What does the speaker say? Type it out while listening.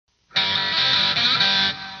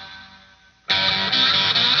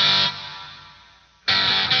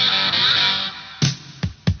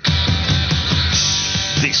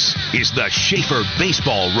is the Schaefer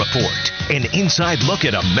Baseball Report, an inside look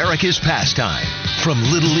at America's pastime. From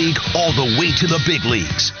Little League all the way to the big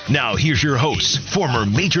leagues. Now here's your host, former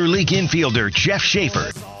Major League infielder Jeff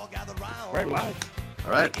Schaefer. Right, live.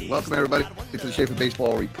 All right, welcome everybody to the Schaefer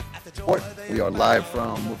Baseball Report. We are live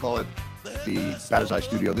from, we'll call it the Batter's Eye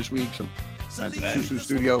Studio this week, sometimes the Susu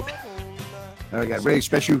Studio. And we got Ray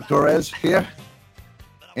Special Torres here,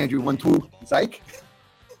 Andrew 1-2 Zyke.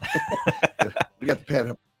 We got the pad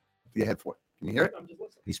up the head for it. Can you hear it?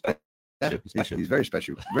 He's special. Yeah, he's very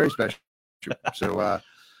special. Very special. So,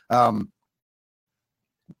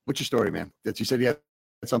 what's your story, man? That you said you had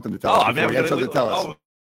something to tell us. You had something to tell us.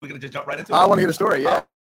 We're gonna just jump right into it. I want to hear the story. Yeah.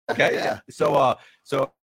 Okay. Yeah. So a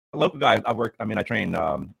local guy. I train.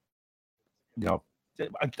 I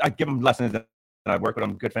give him lessons and I work with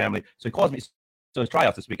him. Good family. So he calls me. So his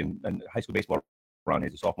tryouts this week in high school baseball run.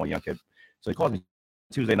 He's a sophomore, young kid. So he calls me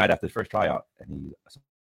Tuesday night after the first tryout, and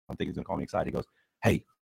I'm thinking he's gonna call me excited. He goes, "Hey,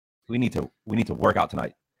 we need to work out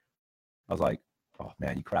tonight." I was like, "Oh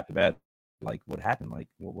man, you crapped the bed. Like, what happened? Like,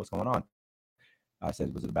 what's going on?" I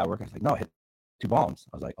said, "Was it a bad workout?" He's like, "No, I hit 2 bombs."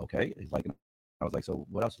 I was like, "Okay." He's like, I was like, "So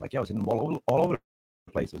what else?" He's like, "Yeah, I was hitting the ball all over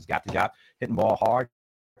the place. It was gap to gap, hitting ball hard."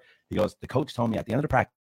 He goes, "The coach told me at the end of the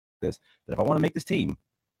practice that if I want to make this team,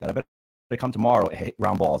 that I better come tomorrow and hit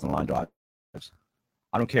ground balls and line drives.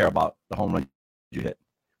 I don't care about the home run you hit."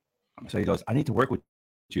 So he goes, "I need to work with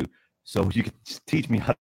you so you can teach me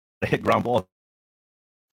how to hit ground balls."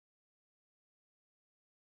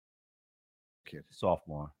 Kid.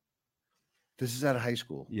 Sophomore. This is out of high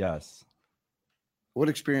school. Yes. What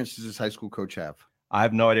experience does this high school coach have? I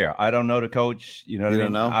have no idea. I don't know the coach. You know what I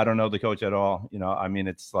mean? Know? I don't know the coach at all. You know, I mean,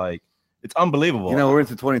 it's like, it's unbelievable. You know, we're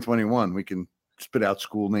into 2021. We can spit out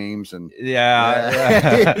school names and Ray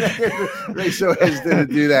so hesitant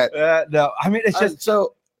to do that. No, I mean, it's just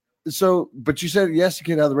so. But you said yes, to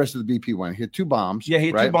get how the rest of the BP went. He had 2 bombs. Yeah,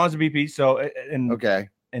 he had 2 bombs of BP. So okay.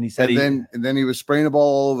 And he said and then he was spraying the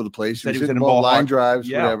ball all over the place. He was hitting ball line drives,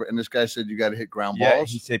 whatever. And this guy said you got to hit ground balls.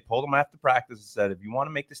 He said pulled him after practice and said, if you want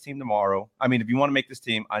to make this team tomorrow, I need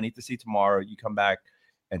to see tomorrow you come back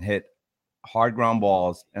and hit hard ground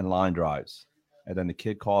balls and line drives. And then the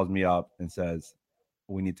kid calls me up and says,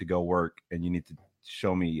 we need to go work and you need to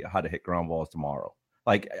show me how to hit ground balls tomorrow.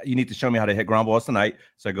 Like, you need to show me how to hit ground balls tonight.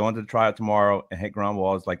 So I go into the tryout tomorrow and hit ground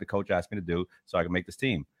balls like the coach asked me to do so I can make this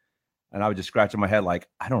team. And I was just scratching my head like,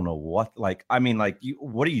 I don't know what, like, I mean, like,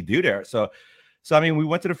 what do you do there? So I mean, we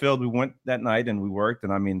went to the field. We went that night and we worked.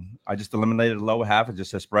 And I mean, I just eliminated the lower half and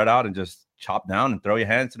just said spread out and just chop down and throw your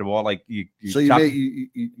hands to the ball. Like you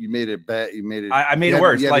made it bad. You made it. I made it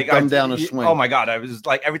worse. Like come down a swing. Oh my God. I was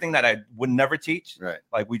like everything that I would never teach. Right.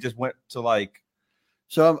 Like we just went to like.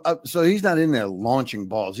 So he's not in there launching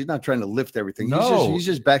balls. He's not trying to lift everything. No. He's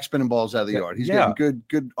just back spinning balls out of the yard. He's getting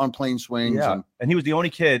good on plane swings. Yeah. And he was the only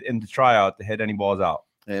kid in the tryout to hit any balls out.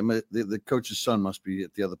 And the coach's son must be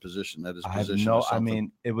at the other position. That is position. I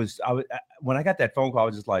mean, it was. When I got that phone call, I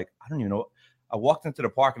was just like, I don't even know. I walked into the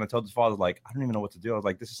park and I told his father, like, I don't even know what to do. I was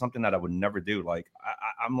like, this is something that I would never do. Like,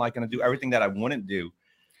 I'm like going to do everything that I wouldn't do.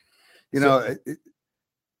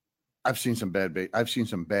 I've seen some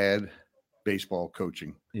bad baseball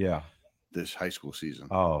coaching. Yeah. This high school season.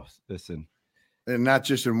 Oh, listen. And not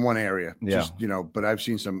just in one area. Yeah. Just, but I've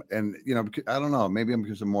seen some, and, I don't know, maybe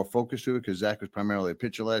because I'm more focused to it because Zach was primarily a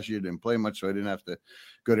pitcher last year, didn't play much, so I didn't have to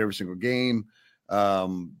go to every single game.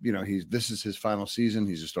 This is his final season.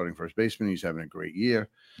 He's a starting first baseman. He's having a great year.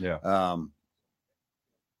 Yeah.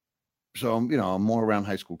 So I'm more around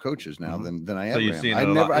high school coaches now than I ever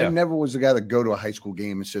am. I never was the guy that go to a high school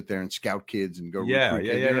game and sit there and scout kids and go recruit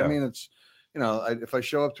kids. You know what I mean? It's if I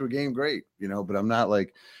show up to a game, great, but I'm not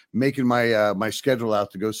like making my my schedule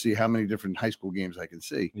out to go see how many different high school games I can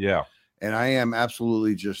see. Yeah. And I am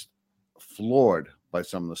absolutely just floored by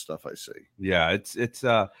some of the stuff I see. Yeah, it's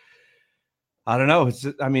I don't know. It's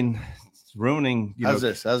ruining. How's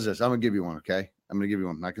this? I'm gonna give you one. Okay. I'm going to give you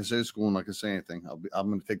one. I'm not going to say the school. I'm not going to say anything. I'm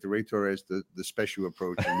going to take the Ray Torres, the special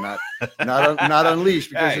approach, and not unleash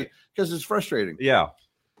because it's frustrating. Yeah.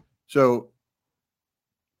 So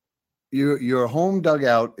your home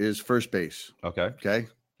dugout is first base. Okay. Okay.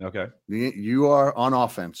 Okay. You are on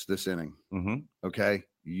offense this inning. Mm-hmm. Okay.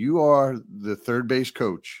 You are the third base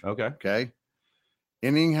coach. Okay. Okay.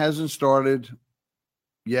 Inning hasn't started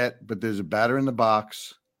yet, but there's a batter in the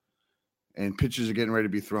box. And pitches are getting ready to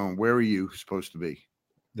be thrown. Where are you supposed to be?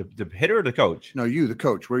 The hitter or the coach? No, you, the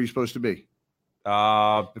coach. Where are you supposed to be?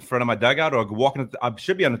 In front of my dugout or walking. I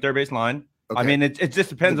should be on the third base line. Okay. I mean, it just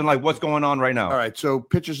depends on like what's going on right now. All right. So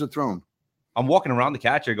pitches are thrown. I'm walking around the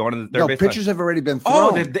catcher going to the third No, base pitches line. have already been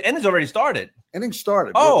thrown. Oh, the innings already started. Inning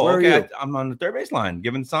started. Oh, Where okay. are you? I'm on the third base line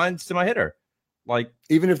giving signs to my hitter. Like,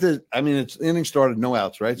 Even if there's, I mean, it's inning started, no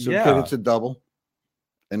outs, right? So Yeah. the kid hits a double,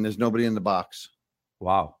 and there's nobody in the box.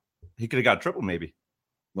 wow. He could have got a triple maybe.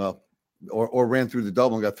 Well, or ran through the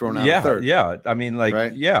double and got thrown out Yeah, of third. yeah. I mean, like,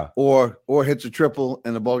 Right? yeah. Or hits a triple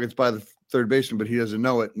and the ball gets by the third baseman, but he doesn't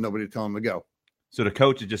know it. Nobody to tell him to go. So the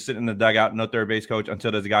coach is just sitting in the dugout, no third base coach,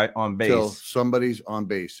 until there's a guy on base. Till somebody's on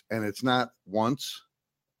base, and it's not once,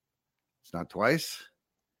 it's not twice.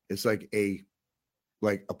 It's like a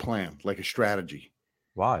plan, like a strategy.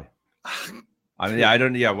 Why? I mean, yeah, I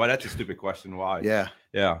don't. Yeah, well, that's a stupid question. Why? Yeah.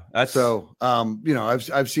 yeah. That's So,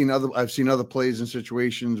 I've seen other plays and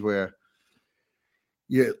situations where,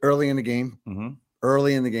 early in the game, Mhm.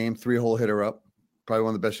 3-hole hitter up, probably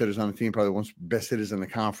one of the best hitters on the team, probably one of the best hitters in the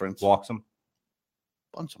conference. walks him,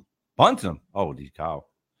 Bunts him. bunts him. Holy cow!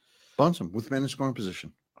 Bunts him with men in scoring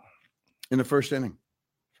position in the first inning.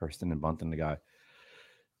 First inning bunting the guy.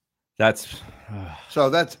 That's So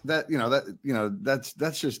that's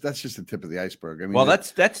just the tip of the iceberg. I mean, well,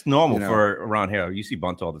 that's normal you know. for around here. You see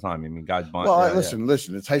bunts all the time. I mean, guys bunt. well, yeah,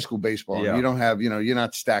 listen, it's high school baseball. Yeah. You don't have, you're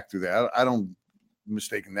not stacked through that. I don't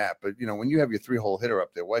mistaken that, but when you have your 3-hole hitter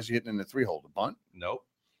up there, why is he hitting in the 3-hole to bunt? Yeah. Nope.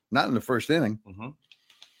 Not in the first inning. Mhm.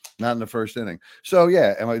 Not in the first inning. So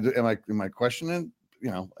yeah, am I questioning?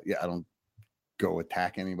 I don't go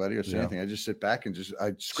attack anybody or say Yeah. anything. I just sit back and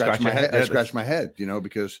I scratch my your head. head. I Yeah, scratch my head,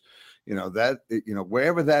 because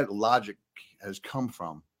wherever that logic has come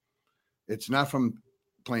from, it's not from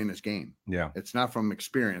playing this game. Yeah. It's not from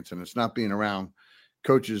experience, and it's not being around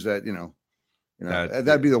coaches that That-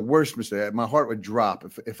 that'd be the worst mistake. My heart would drop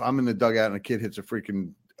if I'm in the dugout and a kid hits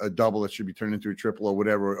a double that should be turned into a triple or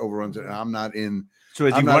whatever, overruns it, and I'm not in. So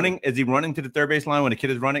is I'm he not- running? Is he running to the third base line when the kid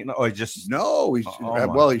is running? Or just No, he Oh,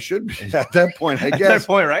 my. he should be at that point, I at guess. that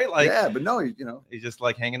point, right? Like, Yeah, but no, he's just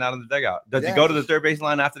like hanging out in the dugout. Does he Yeah, go to the just- third base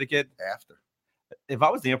line after the kid? after. If I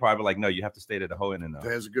was the umpire, I'd be like, no, you have to stay to the whole inning. Though.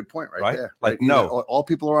 There's a good point right Right? there. Like, Either no. all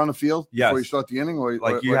people are on the field before you Yes. start the inning, or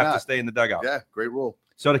Like, you or have not. to stay in the dugout. Yeah, great rule.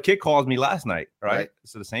 So the kid calls me last night, right? Right.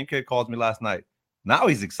 So the same kid calls me last night. Now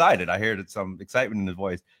he's excited. I heard some excitement in his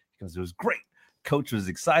voice because it was great. Coach was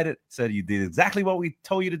excited. Said you did exactly what we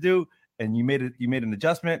told you to do, and you made an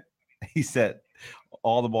adjustment. He said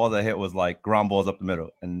all the balls I hit was like ground balls up the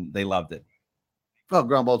middle, and they loved it. Well,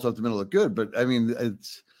 ground balls up the middle look good, but I mean,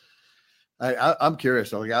 I'm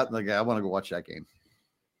curious. I want to go watch that game.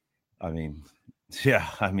 I mean, yeah.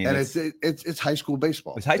 I mean, And it's high school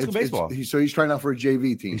baseball. It's high school baseball. So he's trying out for a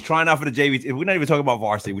JV team. he's trying out for the JV team. We're not even talking about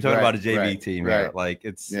varsity. We're talking Right, about a JV right, team. right. Here. Like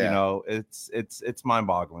it's Yeah. it's mind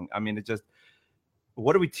boggling. I mean, it just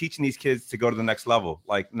what are we teaching these kids to go to the next level?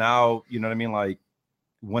 Like now, you know what I mean? Like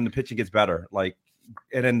when the pitching gets better, like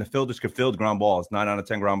and then the fielders could field ground balls, 9 out of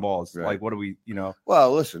 10 ground balls. Right. Like what do we,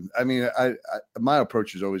 Well, listen, I mean, my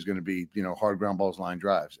approach is always going to be, hard ground balls, line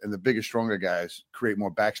drives, and the bigger, stronger guys create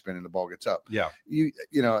more backspin and the ball gets up. Yeah. You're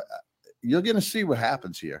going to see what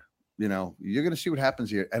happens here. You're going to see what happens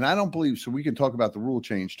here. And I don't believe, so we can talk about the rule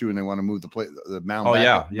change too. And they want to move the mound. Oh,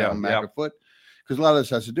 back yeah, mound back a foot. Because a lot of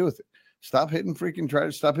this has to do with it. Stop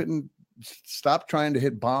trying to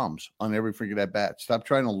hit bombs on every freaking at bat. Stop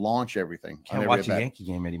trying to launch everything. Can't watch a Yankee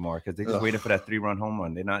game anymore because they're just waiting for that 3-run home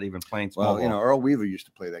run. They're not even playing small Well, ball. Earl Weaver used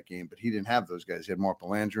to play that game, but he didn't have those guys. He had Mark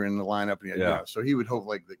Belanger in the lineup. And he had, so he would hope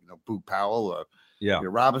like, Boog Powell or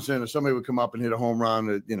Robinson or somebody would come up and hit a home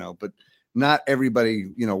run, but not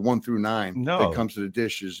everybody, 1 through 9 that comes to the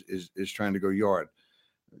dish is trying to go yard.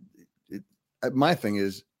 My thing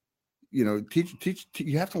is, teach.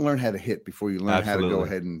 You have to learn how to hit before you learn how to go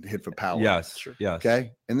ahead and hit for power. Yes, sure. Yes.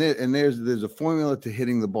 Okay. And there's a formula to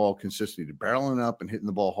hitting the ball consistently, to barreling up and hitting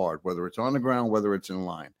the ball hard, whether it's on the ground, whether it's in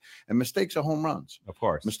line. And mistakes are home runs. Of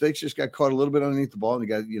course. Mistakes just got caught a little bit underneath the ball, and you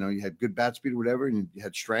got, you had good bat speed or whatever, and you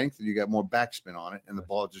had strength, and you got more backspin on it, and the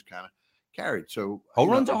ball just kind of carried. So home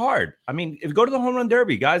runs are hard. I mean, if you go to the home run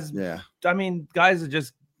derby, guys. Yeah. I mean, guys are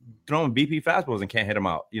just throwing BP fastballs and can't hit them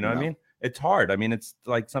out. You know what I mean? It's hard. I mean, it's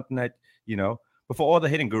like something that, before all the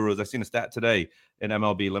hitting gurus, I seen a stat today in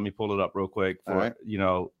MLB. Let me pull it up real quick for,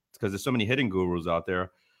 because there's so many hitting gurus out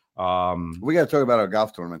there. We got to talk about our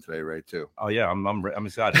golf tournament today, Ray, too. Oh yeah. I'm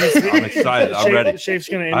excited. I'm excited. I'm ready. Shafe's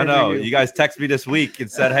going to I know you guys texted me this week and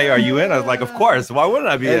said, "Hey, are you in?" I was like, "Of course. Why wouldn't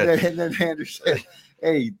I be in?" And then Andrew said,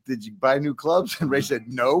 "Hey, did you buy new clubs?" And Ray said,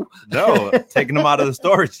 "No, taking them out of the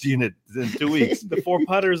storage unit in 2 weeks. The 4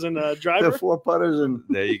 putters and driver. The 4 putters, and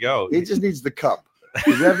there you go. He just needs the cup.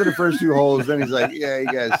 Because after the first 2 holes, then he's like, "Yeah, you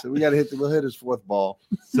guys, so we'll hit his 4th ball."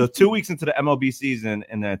 So 2 weeks into the MLB season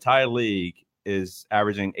in the entire league, is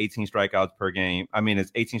averaging 18 strikeouts per game. I mean,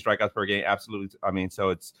 it's 18 strikeouts per game. Absolutely. I mean,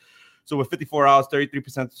 so with 54 outs,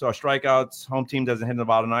 33% strikeouts, home team doesn't hit in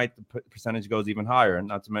about a night, the percentage goes even higher. And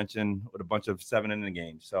not to mention with a bunch of 7-inning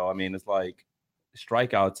games. So, I mean, it's like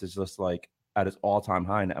strikeouts is just like at its all-time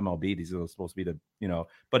high in the MLB. These are supposed to be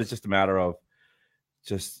but it's just a matter of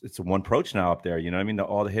it's a one approach now up there. You know what I mean?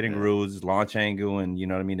 All the hitting rules, launch angle, and you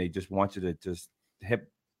know what I mean? They just want you to just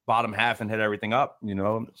hit bottom half and hit everything up,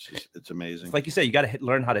 It's amazing. It's like you say, you got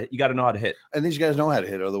to you got to know how to hit. And these guys know how to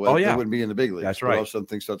hit, otherwise they wouldn't be in the big leagues. That's right. But all of a sudden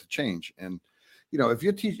things start to change. And, if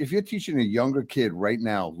you're teaching a younger kid right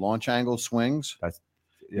now, launch angle swings,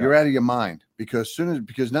 you're out of your mind, because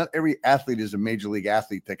not every athlete is a major league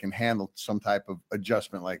athlete that can handle some type of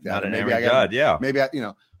adjustment like that.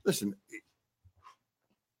 Listen,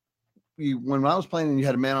 when I was playing and you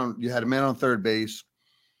had a man on third base,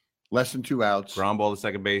 less than 2 outs, ground ball to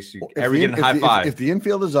second base, getting high five. If the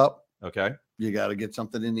infield is up, okay, you got to get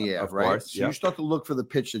something in the air, of right? Course, so you start to look for the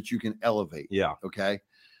pitch that you can elevate. Yeah. Okay.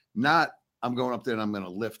 Not I'm going up there and I'm going to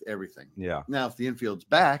lift everything. Yeah. Now, if the infield's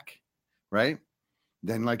back, right,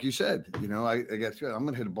 then like you said, I guess I'm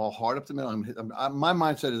going to hit a ball hard up the middle. My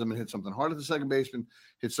mindset is I'm going to hit something hard at the second baseman,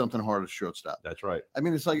 hit something hard at the shortstop. That's right. I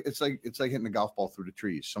mean, it's like hitting a golf ball through the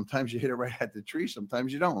trees. Sometimes you hit it right at the tree,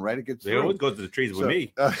 sometimes you don't. Right, it gets. It always goes to the trees with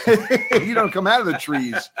me. You don't come out of the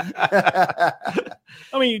trees.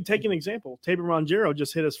 I mean, you take an example. Tabor Rongero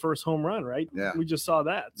just hit his first home run, right? Yeah, we just saw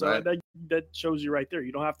that. So right. that shows you right there.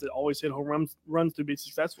 You don't have to always hit home runs to be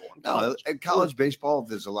successful. No, at college baseball,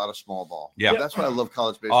 there's a lot of small ball. Yeah, that's why I love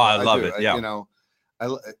college baseball. Oh, I love it. Yeah,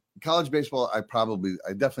 college baseball, I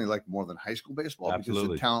definitely like more than high school baseball. Absolutely.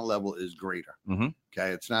 Because the talent level is greater. Mm-hmm.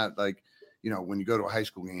 Okay, it's not like when you go to a high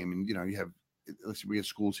school game and you have, let's see, we have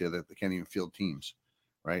schools here that they can't even field teams,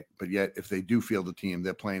 right? But yet, if they do field a team,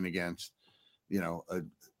 they're playing against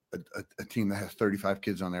a team that has 35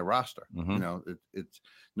 kids on their roster. Mm-hmm. It's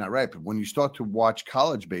not right. But when you start to watch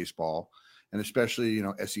college baseball, and especially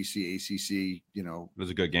SEC, ACC,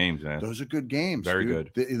 those are good games, man. Those are good games. Very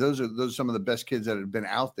dude. good. Those are some of the best kids that have been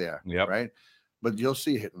out there. Yep. Right. But you'll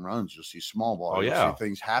see hit and runs. You'll see small ball. Oh, you'll yeah. see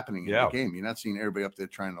things happening in the game. You're not seeing everybody up there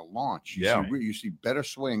trying to launch. You see better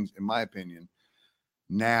swings, in my opinion,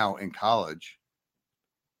 now in college,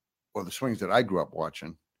 or the swings that I grew up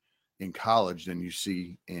watching in college, than you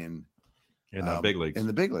see in the big leagues. In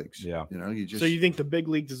the big leagues. Yeah. So you think the big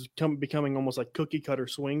leagues is becoming almost like cookie cutter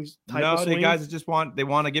swings type of swings? No, the guys just want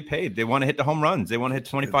to get paid. They want to hit the home runs. They want to hit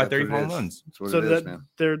 25, 30 home runs. That's what it is, man.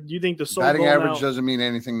 You think the sole batting goal average now, doesn't mean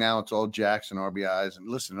anything now. It's all jacks and RBIs. And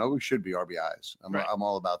listen, it always should be RBIs. I'm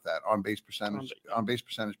all about that. On base percentage,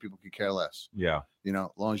 people could care less. Yeah. As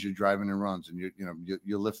long as you're driving in runs and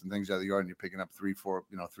you're lifting things out of the yard and you're picking up 3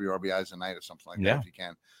 RBIs a night or something like that if you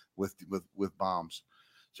can with bombs.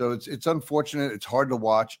 So it's unfortunate. It's hard to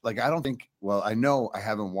watch. Like, I know I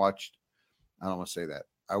haven't watched. I don't want to say that.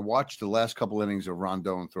 I watched the last couple innings of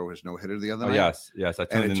Rondon throw his no-hitter the other night. Yes.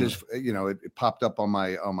 And it just, it popped up on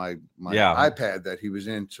my iPad that he was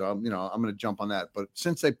in. So I'm going to jump on that. But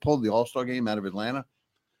since they pulled the All-Star game out of Atlanta,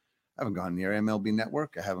 I haven't gone near MLB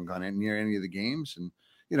Network. I haven't gone near any of the games, and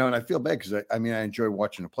and I feel bad because I enjoy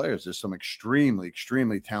watching the players. There's some extremely,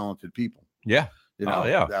 extremely talented people. Yeah.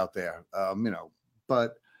 Out there.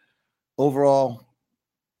 But overall,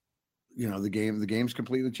 the game's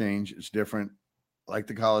completely changed. It's different. Like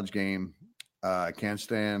the college game, I can't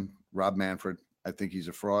stand Rob Manfred. I think he's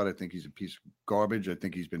a fraud. I think he's a piece of garbage. I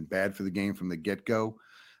think he's been bad for the game from the get-go.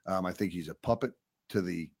 I think he's a puppet to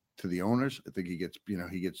the owners. I think he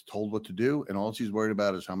gets told what to do, and all he's worried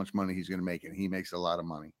about is how much money he's going to make, and he makes a lot of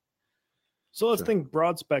money. So let's think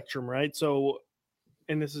broad spectrum, right? So,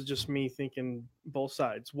 and this is just me thinking both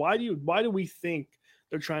sides. Why do we think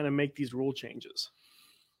they're trying to make these rule changes?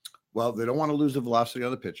 Well, they don't want to lose the velocity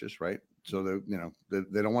on the pitches, right? So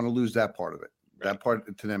they don't want to lose that part of it. Right. That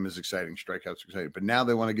part to them is exciting. Strikeouts are exciting, but now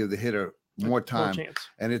they want to give the hitter more time.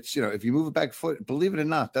 And it's if you move it back foot, believe it or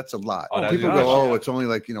not, that's a lot. People go, it's only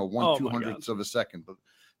like 1/200th of a second. But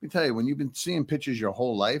let me tell you, when you've been seeing pitches your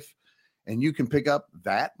whole life, and you can pick up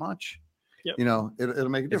that much. Yep. It'll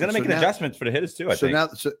make a difference. It's going to make an adjustment for the hitters too. I think.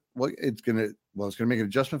 It's going to make an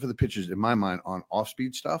adjustment for the pitchers in my mind on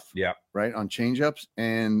off-speed stuff. Yeah. Right. On changeups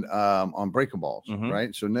and on breaking balls. Mm-hmm.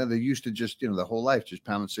 Right. So now they used to just the whole life just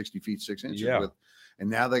pounding 60 feet 6 inches with, and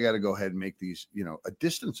now they got to go ahead and make these a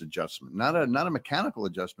distance adjustment, not a mechanical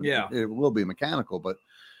adjustment. Yeah. It will be mechanical, but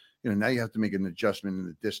now you have to make an adjustment in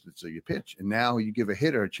the distance of your pitch, and now you give a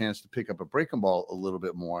hitter a chance to pick up a breaking ball a little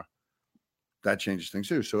bit more. That changes things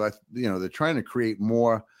too. So they're trying to create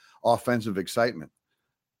more offensive excitement,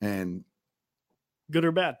 and good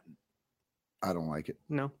or bad. I don't like it.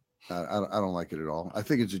 No, I don't like it at all. I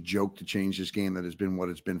think it's a joke to change this game that has been what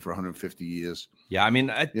it's been for 150 years. Yeah, I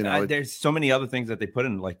mean, know, there's so many other things that they put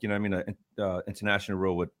in, like, you know, I mean, international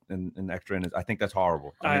rule with an extra innings. I think that's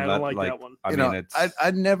horrible. I mean, don't like that one. I mean,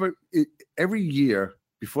 I'd never every year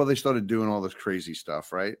before they started doing all this crazy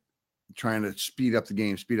stuff, right? Trying to speed up the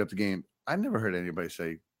game. I never heard anybody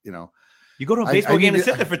say, you know, you go to a baseball game and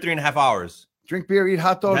sit there for 3.5 hours. Drink beer, eat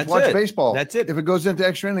hot dogs, watch baseball. That's it. If it goes into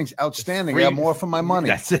extra innings, outstanding. I got more for my money.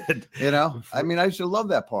 That's it. You know, I mean, I used to love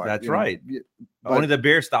that part. That's right. But only the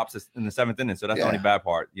beer stops in the 7th inning, so that's the only bad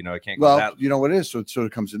part. You know, it can't go well, that. you know what it is? So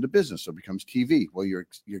it comes into business. So it becomes TV. Well, you're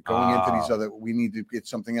going into these other. We need to get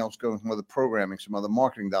something else going, some other programming, some other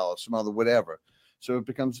marketing dollars, some other whatever. So it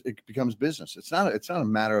becomes business. It's not a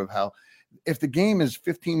matter of how. If the game is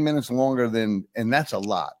 15 minutes longer than, and that's a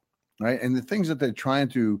lot, right? And the things that they're trying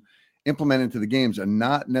to implement into the games are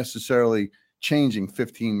not necessarily changing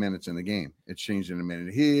 15 minutes in the game. It's changing a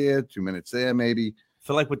minute here, 2 minutes there, maybe. I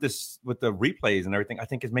feel like with the replays and everything, I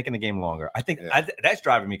think it's making the game longer. I think that's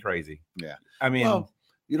driving me crazy. Yeah. I mean, well,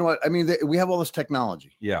 you know what? I mean, we have all this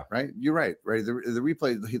technology. Yeah. Right. You're right. Right. The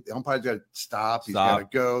replay, the umpire's got to stop. He's got to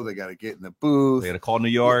go. They got to get in the booth. They got to call New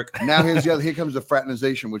York. Now here comes the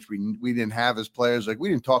fraternization, which we didn't have as players. Like, we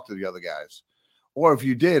didn't talk to the other guys. Or if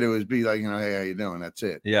you did, it would be like, you know, hey, how you doing? That's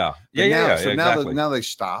it. Yeah. So exactly. now they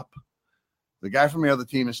stop. The guy from the other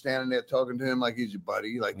team is standing there talking to him like he's your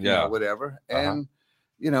buddy, like, you know, whatever. And,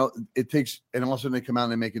 you know, it takes, and all of a sudden they come out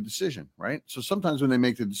and they make a decision, right? So sometimes when they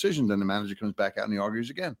make the decision, then the manager comes back out and he argues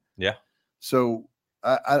again. Yeah. So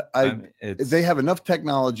they have enough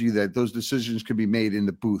technology that those decisions can be made in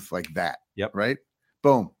the booth like that. Yep. Right.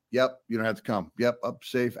 Boom. Yep. You don't have to come. Yep. Up,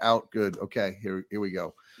 safe, out. Good. Okay. Here we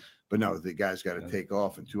go. But no, the guy's got to take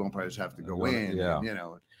off and 2 umpires have to go in. Yeah. And, you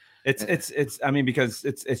know, it's, I mean, because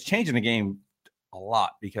it's changing the game a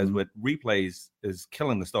lot, because with replays is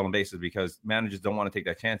killing the stolen bases, because managers don't want to take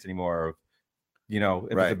that chance anymore of, you know,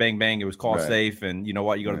 if it's a bang bang, it was called safe, and you know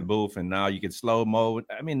what, you go to the booth and now you can slow mode.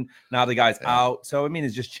 I mean, now the guy's out. So I mean,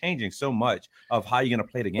 it's just changing so much of how you're going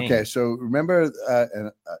to play the game. Okay, so remember,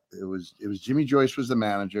 it was Jimmy Joyce was the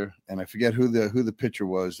manager, and I forget who the pitcher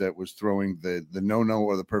was that was throwing the no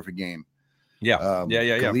or the perfect game. Yeah.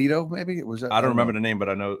 Galito, maybe it was. I don't remember the name, but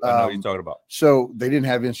I know what you're talking about. So they didn't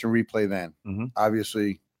have instant replay then.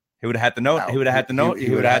 Obviously, he would have had to know. He would have had to know. He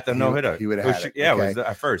would have had to know hitter. He would have had it. Yeah, it was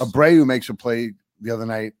at first. Abreu makes a play the other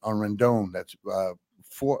night on Rendon. That's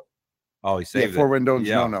four. Oh, he saved it. For Rendon's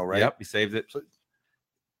no, right? Yep, he saved it. So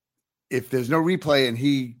if there's no replay and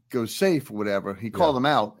he goes safe or whatever, he called him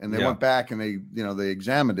out, and they went back and they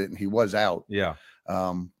examined it, and he was out. Yeah.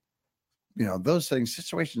 You know, those things,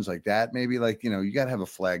 situations like that, maybe like, you know, you got to have a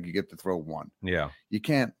flag. You get to throw one. Yeah. You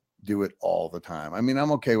can't do it all the time. I mean,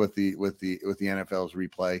 I'm okay with the NFL's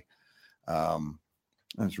replay.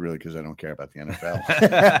 That's really because I don't care about the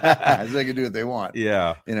NFL. They can do what they want.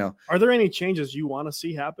 Yeah. You know, are there any changes you want to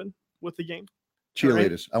see happen with the game?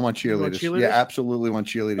 Cheerleaders. I want cheerleaders. Yeah, absolutely want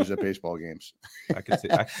cheerleaders at baseball games. I can see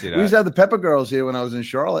that. We used to have the Pepper Girls here when I was in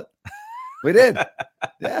Charlotte. We did.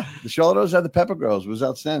 Yeah. The Charlottes had the Pepper Girls. It was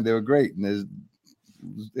outstanding. They were great. And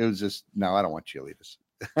it was just, no, I don't want cheerleaders.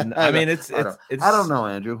 I mean, I don't know,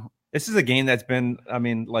 Andrew. This is a game that's been, I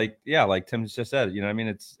mean, like Tim just said, you know, I mean,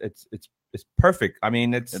 it's perfect. I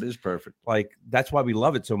mean, it is perfect. Like, that's why we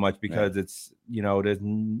love it so much, because it's, you know, there's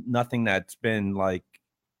nothing that's been like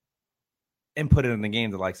inputted in the game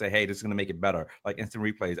to like say, hey, this is going to make it better. Like instant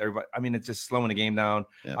replays. Everybody, I mean, it's just slowing the game down.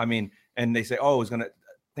 Yeah. I mean, and they say, oh, it's going to,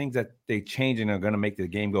 things that they change and are going to make the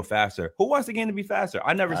game go faster. Who wants the game to be faster?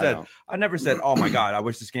 I never said, oh my God, I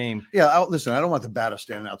wish this game. Yeah. Listen, I don't want the batter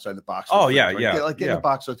standing outside the box. Oh yeah. Get in the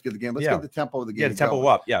box. Let's get the game. Let's get the tempo of the game. Get the tempo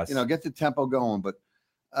up. Yes. You know, get the tempo going, but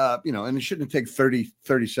you know, and it shouldn't take 30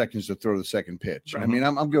 seconds to throw the second pitch. I mean,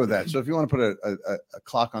 I'm good with that. So if you want to put a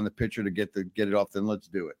clock on the pitcher to get it off, then let's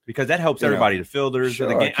do it. Because that helps everybody, the fielders, the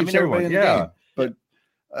game. I mean, everyone. Yeah. But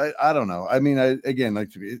I don't know. I mean, again,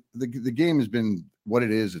 like the game has been what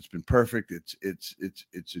it is. It's been perfect. It's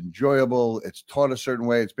enjoyable. It's taught a certain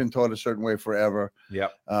way. It's been taught a certain way forever. Yeah.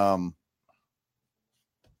 I'm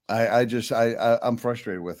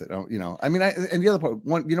frustrated with it. You know, I mean, and the other part,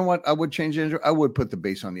 you know what I would change, Andrew? I would put the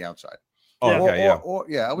base on the outside. Oh, okay,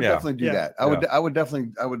 I would definitely do that. I would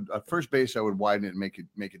definitely at first base, I would widen it and make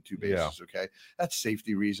it two bases. Yeah. Okay. That's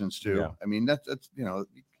safety reasons too. Yeah. I mean, that's, you know,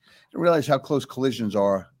 you don't realize how close collisions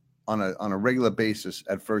are on a regular basis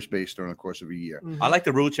at first base during the course of a year. I like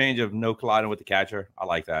the rule change of no colliding with the catcher. I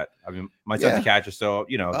like that. I mean, my son's a catcher, so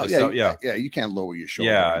you know, you can't lower your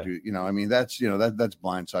shoulder. Yeah, you know, I mean, that's that's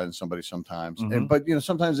blindsiding somebody sometimes. Mm-hmm. But you know,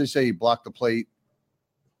 sometimes they say block the plate.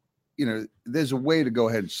 You know, there's a way to go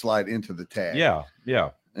ahead and slide into the tag. Yeah,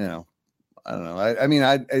 yeah. you know, I don't know.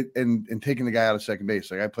 And taking the guy out of second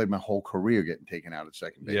base, like I played my whole career getting taken out at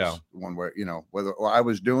second base. Yeah. One where, whether or I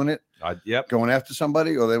was doing it, going after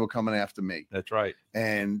somebody, or they were coming after me. That's right.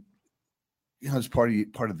 And it's part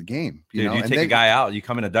of the game. You take a guy out, you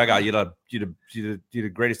come in a dugout, you're the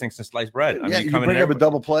greatest thing since sliced bread. I mean, you bring up a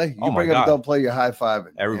double play. You bring up a double play, you're high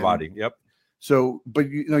fiving everybody. And yep. So, but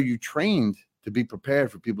you trained to be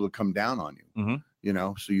prepared for people to come down on you.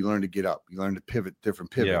 Mm-hmm. So you learn to get up, you learn to pivot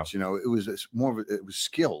different pivots. Yeah. It was it was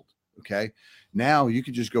skilled. Okay. Now you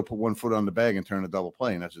could just go put one foot on the bag and turn a double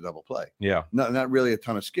play, and that's a double play. Yeah. Not really a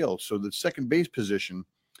ton of skill. So the second base position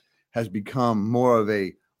has become more of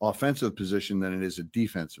a offensive position than it is a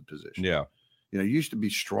defensive position. Yeah. You used to be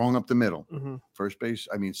strong up the middle, Mm-hmm. first base.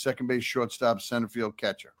 Second base, shortstop, center field,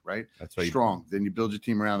 catcher, right? That's right. Strong. Then you build your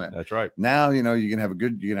team around that. That's right. Now, you can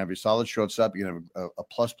have your solid shortstop. You can have a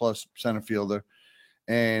plus center fielder.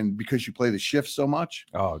 And because you play the shift so much,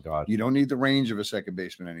 oh God, you don't need the range of a second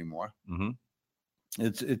baseman anymore. Mm-hmm.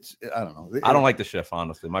 It's I don't know. I don't like the shift,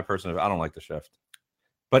 honestly. I don't like the shift.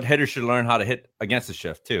 But hitters should learn how to hit against the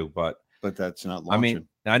shift too. But that's not launching.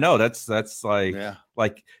 I know that's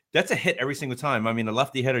like that's a hit every single time. A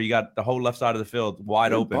lefty hitter, you got the whole left side of the field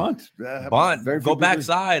wide open. Bunt. Go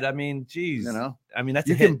backside. Geez. That's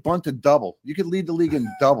you a hit. Can bunt a double. You could lead the league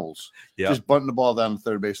in doubles. Yeah. Just bunting the ball down the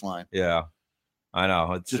third base line. Yeah. I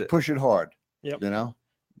know. Just push it hard. Yep.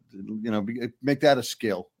 Make that a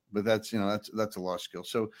skill. But that's a lost skill.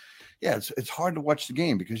 So yeah, it's hard to watch the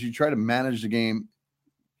game because you try to manage the game.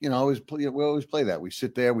 We always play that. We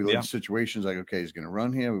sit there, we look at situations like, okay, he's going to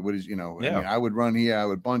run here. What is, I would run here, I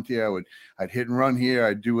would bunt here, I'd hit and run here,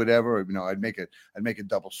 I'd do whatever. I'd make a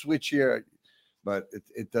double switch here, but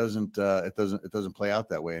it doesn't play out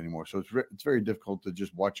that way anymore. So it's very difficult to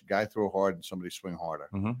just watch a guy throw hard and somebody swing harder.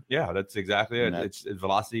 Mm-hmm. Yeah, that's exactly it. It's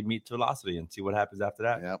velocity meet to velocity and see what happens after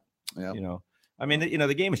that. Yeah.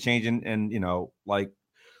 The game is changing, and like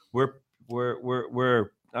we're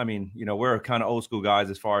we're kind of old school guys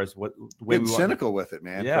as far as what the way we're cynical with it,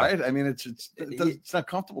 man. Yeah. Right? It's not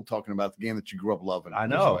comfortable talking about the game that you grew up loving. I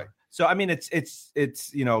know. So it's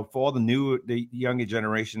for all the younger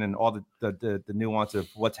generation and all the nuance of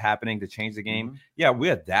what's happening to change the game. Mm-hmm. Yeah, we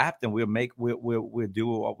adapt and we'll do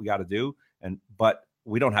what we got to do, but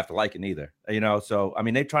we don't have to like it either. So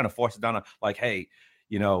they're trying to force it down like, hey,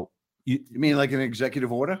 You mean like an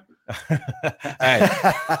executive order? Hey,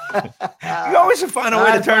 you always find a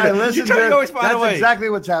way to turn it. You always find a way. That's exactly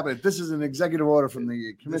what's happening. This is an executive order from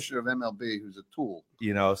the commissioner of MLB, who's a tool.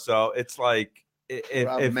 So it's like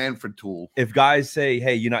if Manfred tool. If guys say,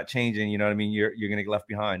 "Hey, you're not changing," you're going to get left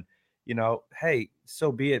behind. Hey,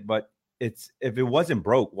 so be it. But if it wasn't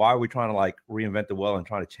broke, why are we trying to like reinvent the wheel and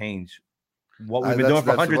trying to change what we've been doing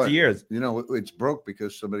for hundreds of years? It's broke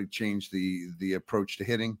because somebody changed the approach to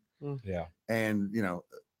hitting. Yeah. And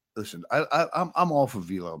listen, I'm all for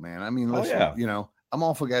velo, man. I'm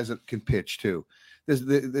all for guys that can pitch too.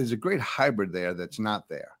 There's a great hybrid there that's not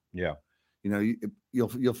there. Yeah. But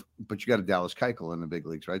you got a Dallas Keuchel in the big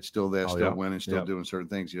leagues, right? Still there, winning, still doing certain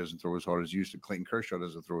things. He doesn't throw as hard as he used to. Clayton Kershaw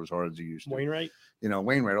doesn't throw as hard as he used to. Wainwright.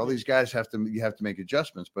 Wainwright. All these guys you have to make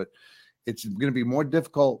adjustments, but it's going to be more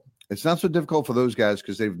difficult. It's not so difficult for those guys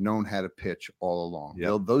because they've known how to pitch all along.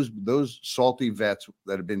 Yep. Those salty vets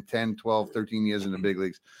that have been 10, 12, 13 years in the big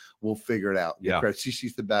leagues will figure it out. Yeah.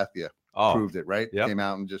 CC Sabathia proved it, right? Yep. Came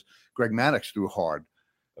out and just Greg Maddux threw hard.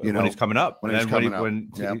 When he's coming up. When he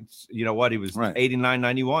was 89,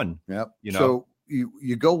 91. Yep. So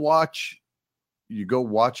you go watch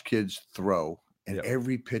kids throw, and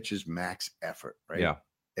every pitch is max effort, right? Yeah.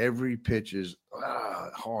 Every pitch is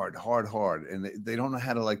hard, and they don't know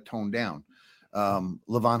how to like tone down.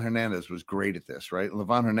 Livan Hernandez was great at this, right?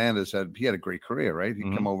 Livan Hernandez had a great career, right?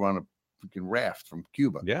 He'd come over on a freaking raft from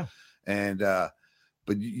Cuba, yeah. And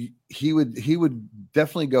but he would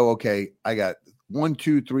definitely go, okay, I got 1,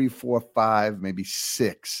 2, 3, 4, 5, maybe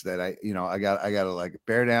 6 that I gotta like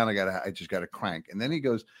bear down. I just gotta crank, and then he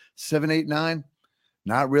goes 7, 8, 9.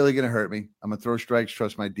 Not really going to hurt me. I'm going to throw strikes,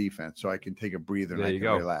 trust my defense, so I can take a breather and I can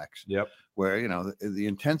relax. Yep. Where, the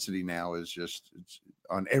intensity now is it's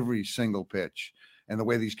on every single pitch. And the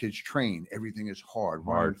way these kids train, everything is hard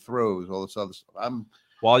throws, all this other stuff.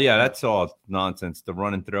 That's all nonsense. The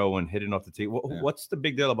run and throw and hitting off the tee. What's the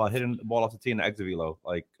big deal about hitting the ball off the tee in the exit velo?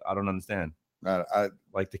 Like, I don't understand.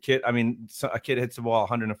 Like the kid, a kid hits the ball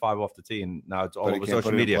 105 off the tee, and now it's all over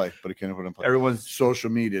social media. But he can't put it in play. Everyone's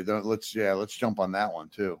social media. Let's jump on that one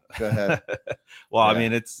too. Go ahead.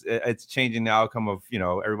 It's changing the outcome of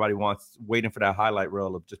everybody waiting for that highlight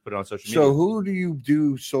reel of just put it on social media. So who do you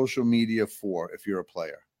do social media for if you're a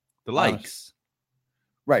player? The likes.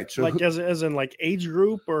 Right. So like as in like age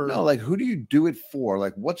group or no, like who do you do it for?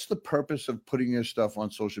 Like what's the purpose of putting your stuff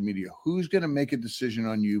on social media? Who's going to make a decision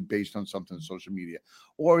on you based on something on social media?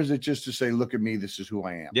 Or is it just to say, look at me, this is who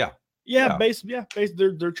I am? Yeah,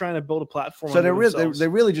 they're trying to build a platform. So they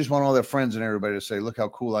really just want all their friends and everybody to say, look how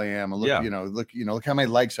cool I am, and look, look how many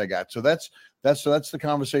likes I got. So that's the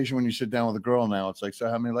conversation when you sit down with a girl now. It's like, so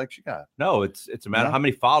how many likes you got? No, it's a matter of how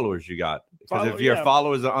many followers you got. Because if your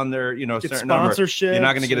followers are under, a certain number, you're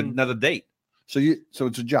not going to get another date. So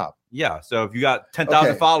it's a job. Yeah. So if you got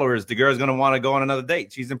 10,000 followers, the girl's going to want to go on another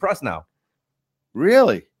date. She's impressed now.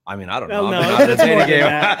 Really? I mean, I don't know. No, I've been out of the dating game.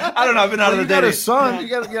 I don't know. I've been out of the dating. You got a son. You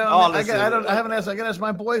got. I haven't asked. I got to ask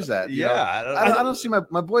my boys that. I don't see my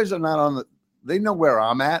boys are not on the. They know where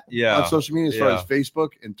I'm at. On social media as far as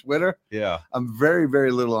Facebook and Twitter. I'm very,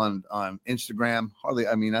 very little on Instagram. Hardly.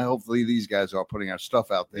 I mean, hopefully these guys are putting our stuff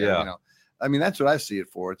out there. I mean, that's what I see it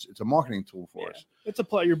for. It's a marketing tool for us. It's a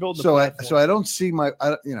play. You're building. So I don't see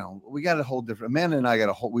we got a whole different. Amanda and I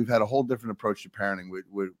we've had a whole different approach to parenting.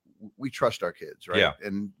 We trust our kids, right? Yeah.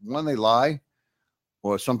 And when they lie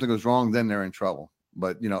or something goes wrong, then they're in trouble.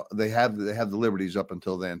 But they have the liberties up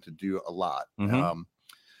until then to do a lot. Mm-hmm.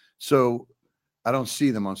 So I don't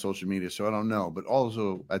see them on social media, so I don't know. But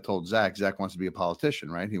also, I told Zach wants to be a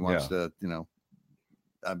politician, right? He wants to,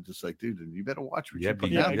 I'm just like, dude, you better watch what you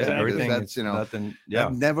put out there. Everything that's nothing.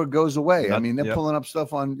 That never goes away. I mean, they're pulling up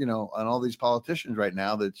stuff on on all these politicians right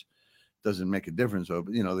now that doesn't make a difference. But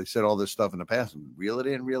they said all this stuff in the past and reel it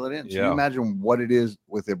in. So you imagine what it is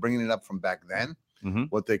with they're bringing it up from back then,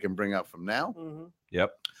 what they can bring up from now.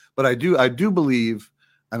 Yep. But I do believe,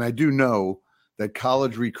 and I do know that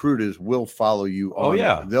college recruiters will follow you.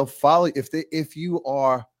 They'll follow if you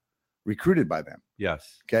are recruited by them.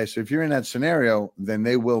 Yes. Okay. So if you're in that scenario, then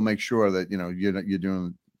they will make sure that you're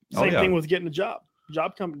doing same thing with getting a job.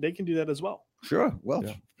 Job company, they can do that as well. Sure. Well,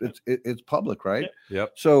 it's public, right?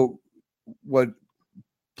 Yep. So what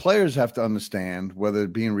players have to understand, whether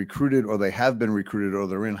being recruited or they have been recruited or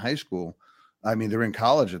they're in high school, I mean, they're in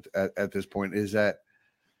college at this point, is that,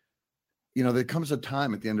 there comes a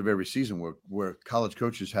time at the end of every season where college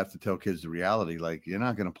coaches have to tell kids the reality, like, you're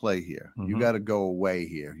not going to play here. You got to go away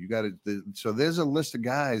here. You got to. So there's a list of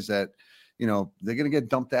guys that, they're going to get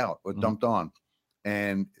dumped out or dumped on.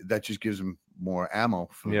 And that just gives them more ammo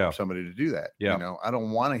for somebody to do that. I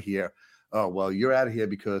don't want to hear, oh, well, you're out of here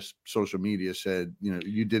because social media said,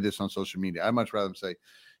 you did this on social media. I'd much rather them say,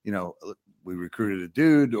 we recruited a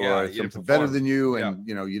dude or something better than you. And,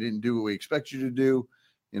 you didn't do what we expect you to do,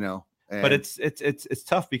 But it's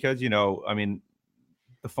tough because, I mean,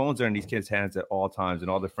 the phones are in these kids' hands at all times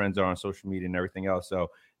and all their friends are on social media and everything else.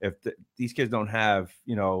 So if these kids don't have,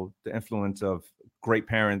 the influence of great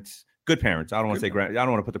parents, good parents, I don't want to say I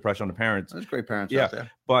don't want to put the pressure on the parents. There's great parents out there.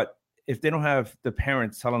 But if they don't have the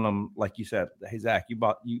parents telling them, like you said, hey, Zach, you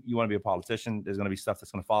want to be a politician, there's going to be stuff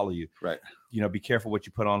that's going to follow you. Right. Be careful what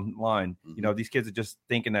you put online. These kids are just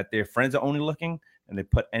thinking that their friends are only looking and they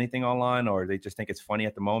put anything online or they just think it's funny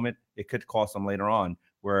at the moment. It could cost them later on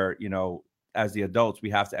where, as the adults, we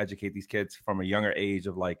have to educate these kids from a younger age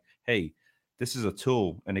of like, hey, this is a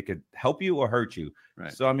tool and it could help you or hurt you.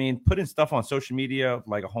 Right. So, I mean, putting stuff on social media,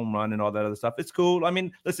 like a home run and all that other stuff, it's cool. I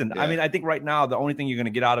mean, listen, I think right now, the only thing you're going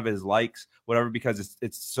to get out of it is likes, whatever, because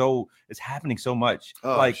it's happening so much.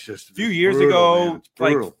 Like a few years ago,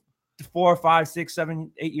 like 4, 5, 6,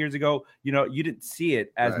 7, 8 years ago, you didn't see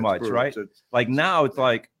it as much, right? Like now it's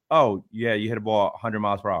like, oh yeah, you hit a ball 100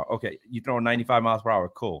 miles per hour. Okay. You throw 95 miles per hour.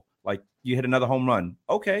 Cool. Like you hit another home run.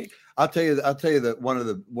 Okay. I'll tell you that one of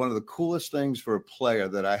the coolest things for a player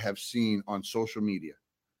that I have seen on social media,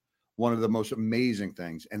 one of the most amazing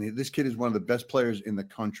things. And this kid is one of the best players in the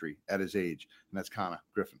country at his age. And that's Connor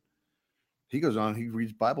Griffin. He goes on, he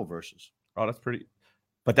reads Bible verses. Oh, that's pretty.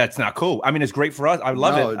 But that's not cool. I mean, it's great for us. I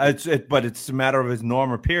love it. But it's a matter of his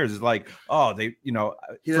norm or peers. It's like, oh, they, he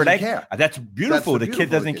doesn't care. That's beautiful. The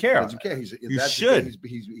kid doesn't care. You should.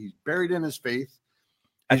 He's buried in his faith.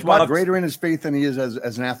 He's greater in his faith than he is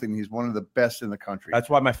as an athlete. And he's one of the best in the country. That's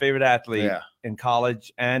why my favorite athlete in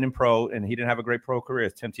college and in pro, and he didn't have a great pro career,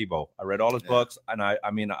 is Tim Tebow. I read all his books, and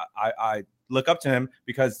I look up to him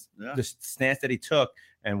because the stance that he took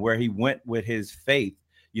and where he went with his faith.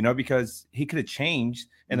 Because he could have changed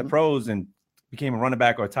in the pros and became a running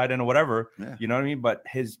back or a tight end or whatever, you know what I mean? But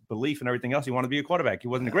his belief and everything else, he wanted to be a quarterback. He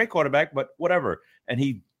wasn't a great quarterback, but whatever. And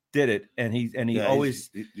he did it. And he always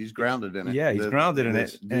he's grounded in it. Yeah, he's grounded in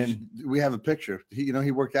it. And we have a picture. He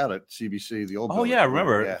worked out at CBC, the old. Oh yeah, I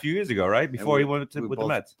remember a few years ago, right? Before he went with the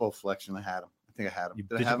Mets. Both flexing. I had him. I think I had him.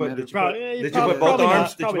 Did you put both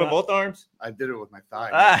arms? Did you put both arms? I did it with my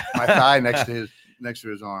thigh. My thigh next to his. next to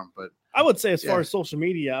his arm. But I would say as Yeah. far as social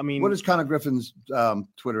media, I mean, what is Connor Griffin's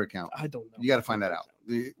Twitter account? I don't know. You got to find that out.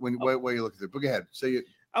 What you look at it. But go ahead. Say it.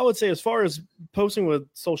 I would say as far as posting with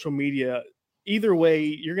social media, either way,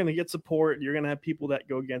 you're going to get support. You're going to have people that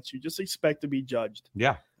go against you. Just expect to be judged.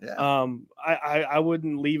 Yeah. Yeah. I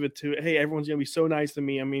wouldn't leave it to, hey, everyone's going to be so nice to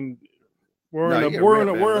me. I mean, No, we're you in get a we're real, in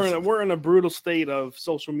a man. we're in a Listen. we're in a brutal state of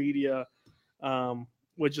social media,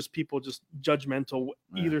 with just people just judgmental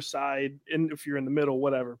Yeah. either side, and if you're in the middle,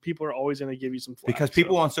 whatever, people are always going to give you some flack, Because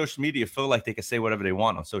people so. on social media feel like they can say whatever they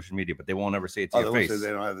want on social media, but they won't ever say it to Oh, your they won't say face.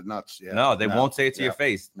 they don't have the nuts. Yeah. No, they won't say it to your Yeah.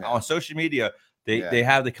 face. Yeah. On social media, they Yeah.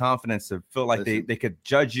 have the confidence to feel like Listen. they could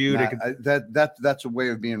judge you. They Nah, could, that's a way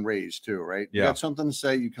of being raised too, right? You Yeah. got something to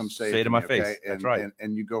say, you come say Say it to to my me, face. okay? That's And, right.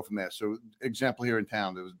 And you go from there. So, example here in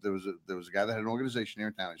town, there was a guy that had an organization here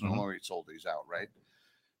in town. He's Mhm. no longer sold. He's out, right?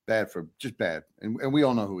 Just bad, and we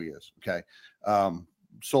all know who he is. Okay,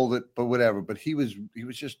 sold it, but whatever. But he was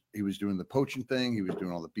doing the poaching thing. He was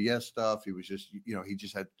doing all the BS stuff. He was just he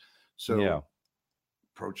just had Yeah.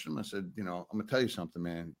 approached him. I said, I'm gonna tell you something,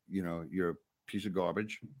 man. You're a piece of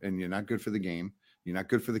garbage, and you're not good for the game. You're not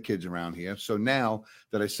good for the kids around here. So now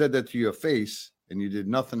that I said that to your face, and you did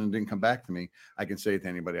nothing and didn't come back to me, I can say it to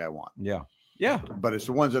anybody I want. yeah. Yeah. But it's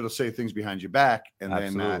the ones that'll say things behind your back and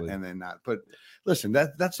Absolutely. then not. But listen,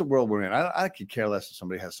 that's the world we're in. I could care less if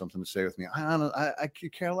somebody has something to say with me. I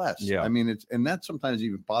could care less. Yeah. I mean, and that sometimes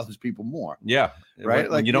even bothers people more. Yeah. Right?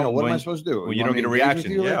 When Like, you don't, what am I when- supposed to do? when you want don't me get a to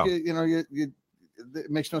engage with reaction, you? Like,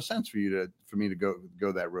 it makes no sense for me to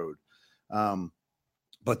go that road.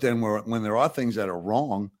 But then when there are things that are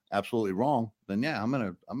wrong, absolutely wrong, then yeah, I'm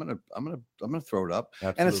gonna throw it up.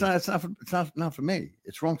 And it's not for me.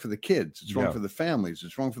 It's wrong for the kids. It's wrong Yeah. for the families.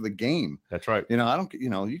 It's wrong for the game. That's right. I don't.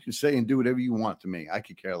 You can say and do whatever you want to me. I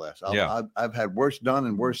could care less. I've had worse done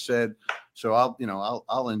and worse said, so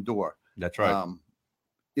I'll endure. That's right.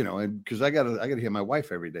 And because I gotta hear my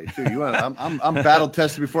wife every day too. I'm battle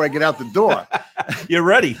tested before I get out the door. You're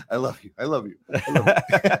ready. I love you. I love you. I love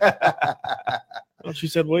you. Well, she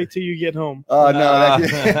said, "Wait till you get home." Oh no!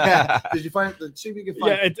 Did you find? See if you can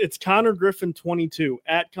find. Yeah, it's Connor Griffin 22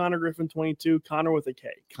 at Connor Griffin 22. Connor with a K.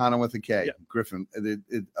 Connor with a K. Yeah. Griffin.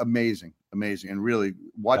 Amazing, and really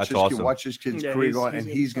watch That's awesome. watch his kid's Yeah, career he's- go on, he's and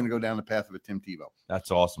gonna he's be going to go down the path of a Tim Tebow.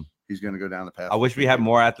 That's awesome. He's going to go down the path. I of wish a we Tim had Tebow.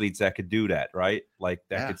 more athletes that could do that, right? Like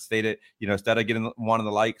that Yeah. could state it, instead of getting one of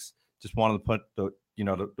the likes, just wanted to put the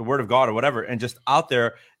word of God or whatever, and just out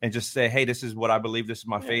there and just say, hey, this is what I believe. This is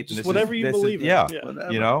my faith. Just And whatever you believe in. Yeah.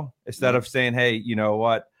 Whatever. Instead of saying, hey, you know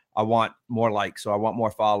what? I want more likes, so I want more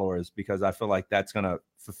followers because I feel like that's going to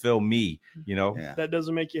fulfill me, Yeah. That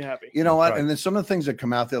doesn't make you happy. You know what? Right. And then some of the things that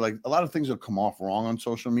come out there, like a lot of things will come off wrong on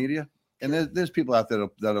social media. And there's people out there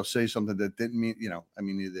that'll say something that didn't mean,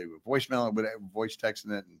 either they were voicemail or whatever, voice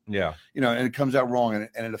texting it, and, Yeah. and it comes out wrong and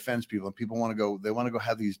it offends people. And people want to go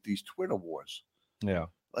have these Twitter wars. Yeah.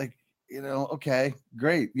 Like, okay,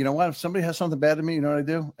 great. You know what? If somebody has something bad to me, you know what I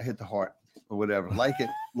do? I hit the heart or whatever. Like it,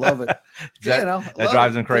 love it. That love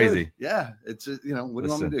drives it, them crazy. dude. Yeah. It's, what do you want me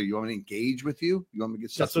Listen. to do? You want me to engage with you? You want me to get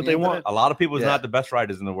That's sucked what they into want. it? A lot of people is Yeah. not the best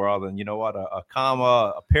writers in the world, and you know what? A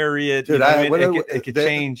comma, a period, Dude, it could they-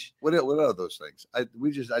 change. What are those things? I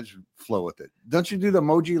just flow with it. Don't you do the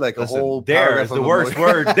emoji like Listen, a whole dare paragraph is of the worst emoji?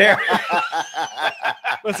 word. Dare.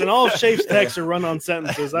 Listen, all of Shafe's texts are run on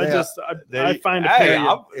sentences. Yeah. I find a Hey,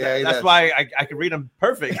 period. Yeah, he that's does. why I can read them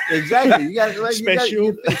perfect. Exactly. You got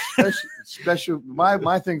Special. special.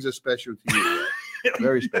 My things are special to you. Right?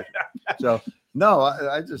 Very special. So no,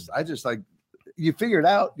 I just like you figure it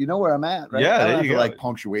out. You know where I'm at, right? Yeah, I don't there have you to go. like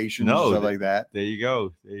punctuation No, and stuff like that. There you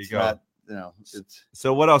go. There you It's go. not, it's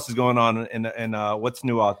So what else is going on and what's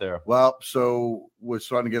new out there? well. So we're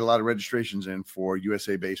starting to get a lot of registrations in for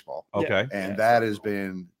USA Baseball. Okay. And that has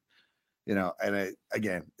been, and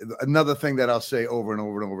again, another thing that I'll say over and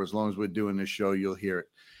over and over, as long as we're doing this show, you'll hear it.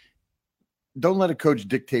 Don't let a coach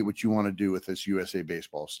dictate what you want to do with this USA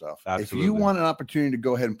Baseball stuff. If Absolutely. you want an opportunity to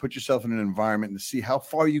go ahead and put yourself in an environment and to see how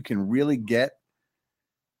far you can really get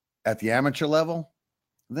at the amateur level,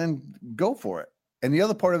 then go for it. And the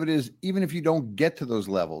other part of it is, even if you don't get to those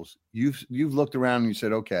levels, you've looked around and you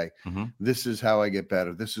said, okay, Mhm. this is how I get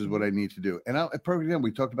better. This is what I need to do. And at perfect example,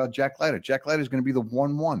 we talked about Jack Leiter. Jack Leiter is going to be the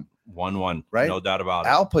 1-1. 1-1. Right? No doubt about it.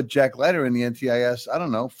 Al put Jack Leiter in the NTIS, I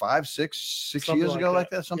don't know, 5, 6 Something years like ago, that. like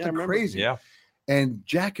that, Yeah, I something remember. crazy. Yeah. And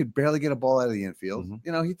Jack could barely get a ball out of the infield.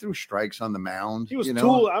 Mhm. He threw strikes on the mound. He was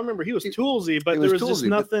I remember he was He- toolsy, but he there was was just toolsy,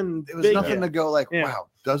 but nothing. There was big nothing yet. to go like, Yeah. wow,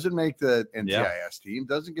 doesn't make the NTIS team,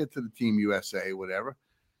 doesn't get to the Team USA, whatever.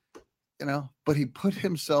 But he put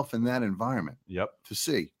himself in that environment Yep. to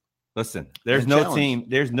see. Listen, there's And no challenge. team.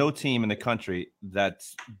 There's no team in the country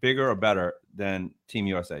that's bigger or better than Team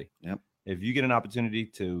USA. Yep. If you get an opportunity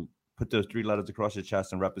to put those 3 letters across your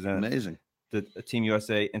chest and represent Amazing. the Team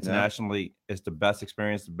USA internationally, it's the best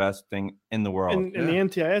experience, the best thing in the world. And the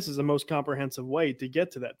NTIS is the most comprehensive way to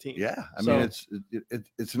get to that team. Yeah, I So- mean,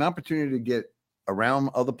 it's an opportunity to get around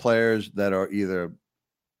other players that are either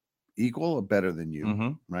equal or better than you,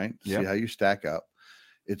 Mhm. right? Yep. See how you stack up.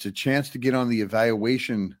 It's a chance to get on the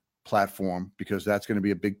evaluation platform because that's going to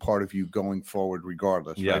be a big part of you going forward,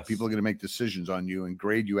 regardless. Right? Yes. People are going to make decisions on you and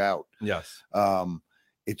grade you out. Yes.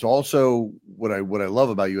 It's also what I love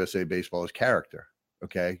about USA Baseball is character.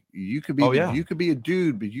 Okay, you could be you could be a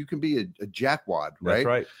dude, but you can be a jackwad, right? That's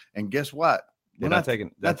right. And guess what? They're We're not taking.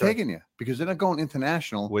 not That's right. taking you because they're not going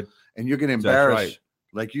international, With and you're going to That's embarrass, right.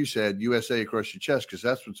 like you said, USA across your chest because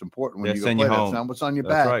that's what's important when They'll you go send play. you That's home. not what's on your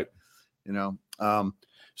That's back, right. you know.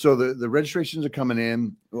 So the registrations are coming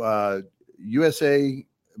in. USA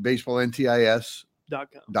Baseball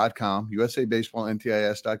NTIS.com, USA Baseball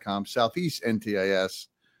NTIS.com, Southeast NTIS.com,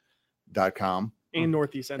 And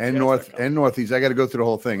Northeast and Northeast. I got to go through the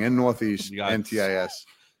whole thing. And Northeast You got NTIS.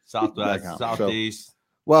 Southwest, So- Southeast.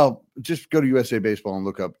 Well, just go to USA Baseball and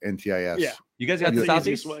look up NTIS. Yeah. You guys got That's the the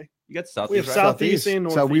easiest Southeast. way. You got the Southeast. We have right? Southeast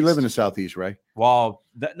and So we live Northeast. in the Southeast, right? Well,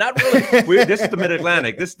 not really. This is the Mid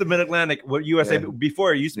Atlantic. This is the Mid Atlantic. What USA Yeah.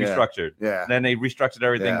 before it used to be Yeah. structured. Yeah. Then they restructured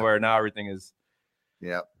everything Yeah. where now everything is.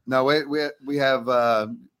 Yeah. No, we have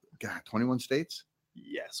 21 states.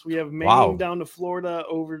 Yes, we have Maine Wow. down to Florida,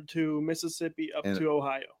 over to Mississippi, up And- to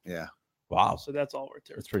Ohio. Yeah. Wow. So that's all we're That's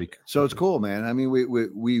territory. pretty. So it's cool, man. I mean,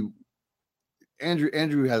 we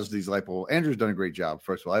Andrew has these light bulb. Andrew's done a great job.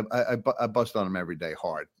 First of all, I bust on him every day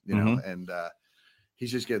hard, you know, and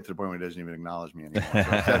he's just getting to the point where he doesn't even acknowledge me anymore. So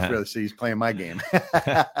that's really see he's playing my game.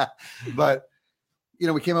 But you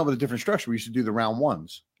know, we came up with a different structure. We used to do the round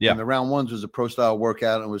ones. Yeah. And the round ones was a pro style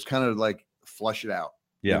workout and it was kind of like flush it out.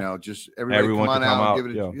 Yeah. You know, just everybody Everyone come on could come out, out, give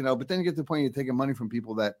it, yeah. you know, but then you get to the point you're taking money from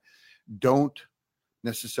people that don't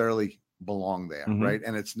necessarily belong there, Mhm. right?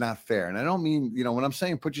 And it's not fair. And I don't mean, you know, when I'm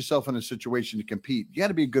saying put yourself in a situation to compete, you got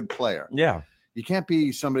to be a good player. Yeah. You can't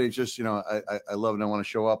be somebody just, you know, I love and I want to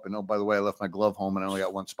show up. And oh, by the way, I left my glove home and I only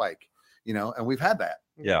got one spike, you know, and we've had that.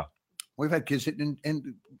 Yeah. We've had kids hitting,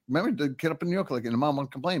 and remember the kid up in New York, like, and the mom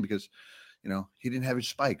won't complain because, you know, he didn't have his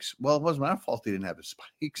spikes. Well, it wasn't our fault he didn't have his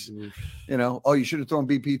spikes. You know, oh, you should have thrown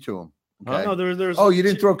BP to him. Okay. No, there's. Oh, you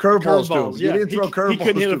didn't throw curveballs to him. You Yeah. didn't throw He curveballs.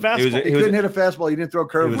 couldn't hit a to him. fastball. He was a- He couldn't hit a fastball. You didn't throw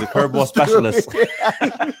curveballs. was a curveball to him.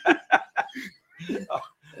 specialist.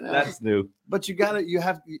 You know? That's new. But you got to, you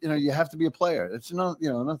have to be a player. It's not, you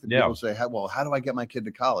know, nothing. Yeah. People say, how do I get my kid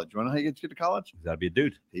to college? You want to know how you get your kid to college? You gotta be a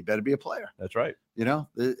dude. He better be a player. That's right. You know,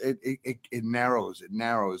 it narrows. So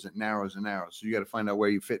you got to find out where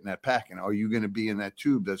you fit in that pack. And are you going to be in that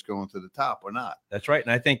tube that's going to the top or not? That's right.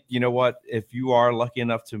 And I think, you know what, if you are lucky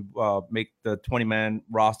enough to make the 20-man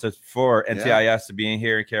roster for NTIS to be in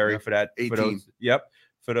here and carry Yep. for that, 18.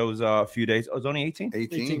 for those few days. Oh, it's only 18?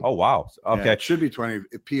 18. Oh, wow. Yeah, Okay. it should be 20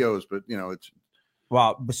 POs, but you know, it's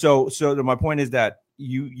Wow. So my point is that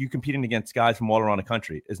you competing against guys from all around the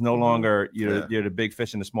country. It's no longer you're the big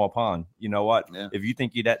fish in the small pond. You know what? Yeah. If you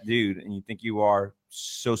think you're that dude and you think you are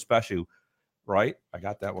so special, right? I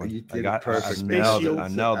got that one. You I did got it perfect. I man. nailed it. Shields. I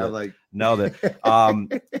nailed I it. like Nailed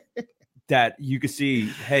it. That you could see,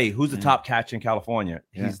 hey, who's the top catcher in California?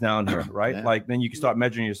 Yeah. He's down here, right? Yeah. Like then you can start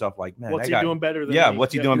measuring yourself. Like, man, What's that he guy, doing better than yeah, me?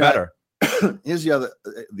 what's he Yeah. doing Yeah. better? Here's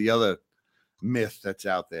the other myth that's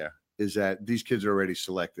out there is that these kids are already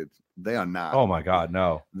selected. They are not. Oh my God,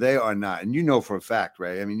 no. They are not, and you know for a fact,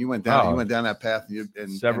 Ray. I mean, you went down Oh. that path, and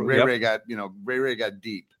Several- Ray yep. Ray got Ray got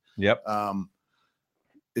deep. Yep.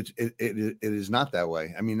 It is not that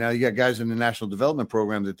way. I mean, now you got guys in the national development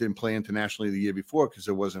program that didn't play internationally the year before because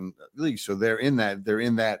there wasn't a league, so they're in that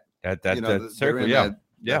That you know, that circle, they're in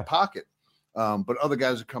yeah. that pocket. But other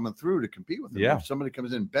guys are coming through to compete with them. Yeah. If somebody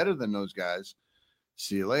comes in better than those guys,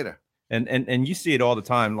 see you later. And you see it all the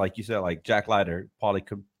time, like you said, like Jack Leiter probably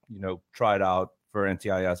could, tried out for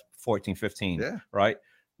NTIS 14, 15, Yeah. right?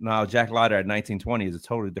 Now Jack Leiter at 19, 20 is a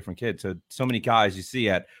totally different kid. So many guys you see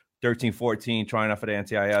at 13, 14 trying out for the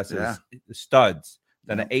NTIS is studs.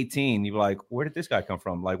 Then Yeah. at 18, you're like, where did this guy come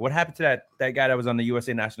from? Like, what happened to that guy that was on the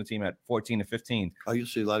USA national team at 14 and 15? Oh, you'll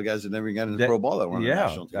see a lot of guys that never got into That- pro ball that were on the Yeah,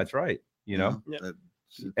 national team. that's right. You know, Yeah.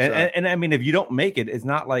 It's, and I mean, if you don't make it, it's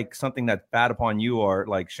not like something that's bad upon you or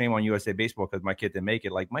like shame on USA Baseball because my kid didn't make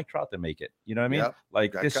it. Like Mike Trout didn't make it. You know what I mean? Yep.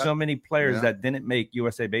 Like Got there's cut. so many players Yeah. that didn't make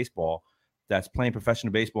USA Baseball that's playing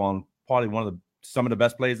professional baseball and probably some of the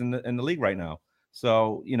best players in the league right now.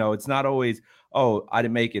 So, it's not always, oh, I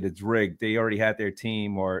didn't make it, it's rigged. They already had their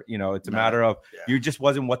team, or, it's a matter of you just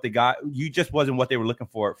wasn't what they got. You just wasn't what they were looking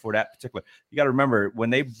for that particular. You got to remember, when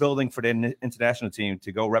they're building for the international team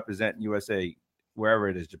to go represent USA, wherever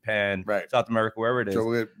it is, Japan, South America, wherever it is.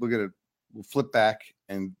 So we'll flip back,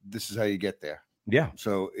 and this is how you get there. Yeah.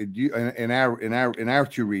 So in our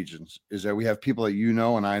two regions is that we have people that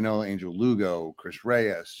and I know, Angel Lugo, Chris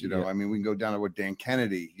Reyes. I mean, we can go down to Dan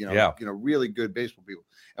Kennedy. Really good baseball people,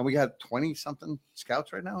 and we got 20-something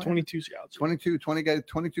scouts right now. 22 scouts. 22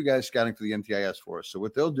 guys scouting for the NTIS for us. So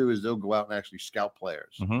what they'll do is they'll go out and actually scout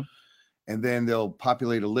players, and then they'll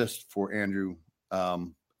populate a list for Andrew.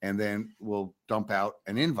 And then we'll dump out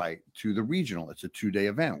an invite to the regional. It's a 2-day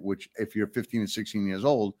event, which if you're 15 and 16 years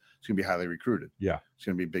old, it's going to be highly recruited. Yeah. It's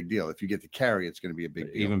going to be a big deal. If you get to carry, it's going to be a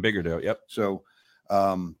big deal. Even bigger deal. Yep. So,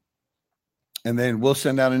 and then we'll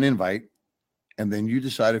send out an invite, and then you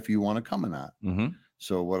decide if you want to come or not.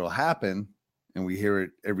 So what'll happen, and we hear it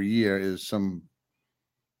every year, is some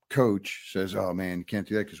coach says, "Oh man, you can't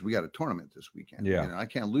do that because we got a tournament this weekend. Yeah. I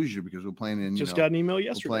can't lose you because we're playing in." Just got an email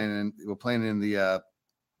yesterday. We're playing in the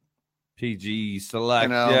PG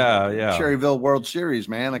Select, Cherryville World Series,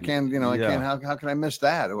 man. I can't, I can't. How can I miss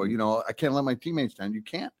that? Or I can't let my teammates down. You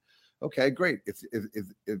can't. Okay, great.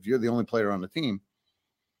 If you're the only player on the team,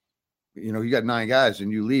 you got 9 guys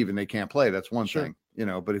and you leave and they can't play. That's one thing,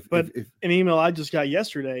 But if an email I just got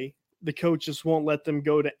yesterday, the coach just won't let them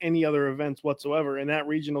go to any other events whatsoever, and that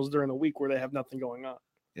regional's during the week where they have nothing going on.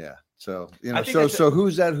 Yeah. So so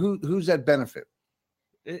who's that benefit?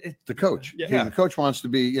 The coach. Yeah. The coach wants to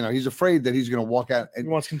be, he's afraid that he's going to walk out. And he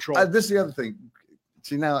wants control. This is the other thing.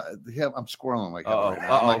 See, now I'm squirreling like that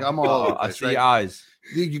right now. I'm all over the place, I see eyes.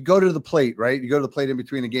 You go to the plate, right? You go to the plate in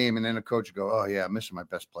between a game, and then the coach will go, "Oh yeah, I'm missing my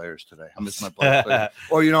best players today. I'm missing my best players."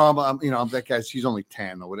 Or I'm that guy's. He's only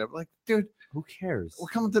 10 or whatever. Like, dude, who cares? We're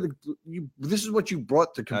coming to this is what you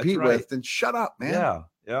brought to compete with. Then shut up, man. Yeah,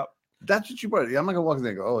 yeah. That's what you brought. I'm not gonna walk in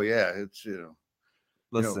there and go, "Oh yeah, it's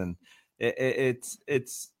Listen.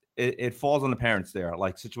 It falls on the parents there,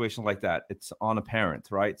 like situations like that. It's on the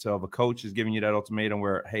parents, right? So if a coach is giving you that ultimatum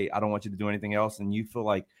where, hey, I don't want you to do anything else, and you feel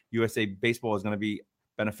like USA baseball is going to be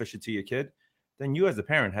beneficial to your kid, then you as the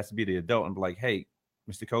parent has to be the adult and be like, hey,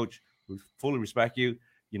 Mr. Coach, we fully respect you.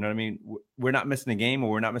 You know what I mean? We're not missing a game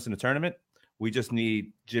or we're not missing a tournament. We just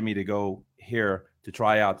need Jimmy to go here to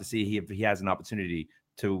try out to see if he has an opportunity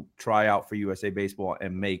to try out for USA baseball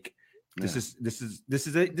and make. This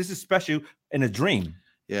is special and a dream.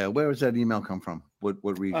 Yeah, where does that email come from? What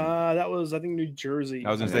region? That was, I think, New Jersey.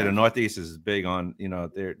 I was gonna say the Northeast is big on,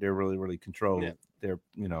 they're really, really controlled. Yeah. They're,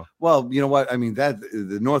 Well, you know what? I mean, that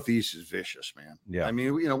the Northeast is vicious, man. Yeah. I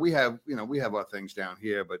mean, we have our things down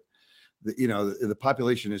here, but the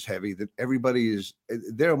population is heavy. That everybody is.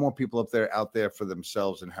 There are more people out there for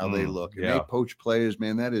themselves and how they look. And they poach players,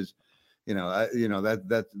 man. That is.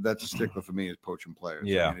 That's a stickler for me is poaching players.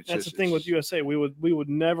 Yeah, I mean, that's the thing with USA. We would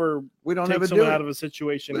never don't take ever someone do out of a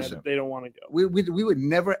situation that they don't want to go. We would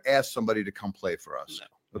never ask somebody to come play for us.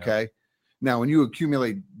 No. Okay. Now, when you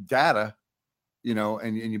accumulate data,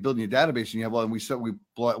 and you're building your database, and you have and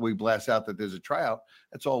we blast out that there's a tryout.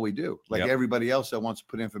 That's all we do. Like everybody else that wants to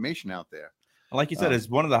put information out there. Like you said, it's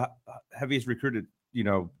one of the heaviest recruited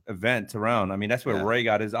events around. I mean, that's where Ray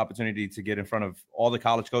got his opportunity to get in front of all the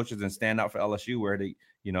college coaches and stand out for LSU, where they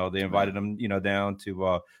invited him, down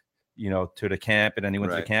to, to the camp, and then he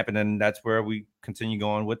went to the camp, and then that's where we continue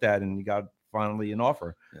going with that. And he got finally an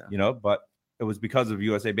offer, but it was because of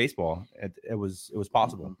USA baseball. It was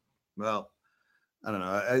possible. Well, I don't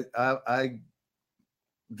know.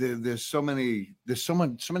 There's so many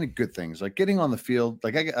good things, like getting on the field.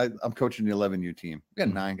 Like I'm coaching the 11U team. We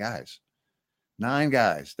got 9 guys. 9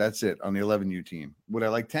 guys. That's it on the 11U team. Would I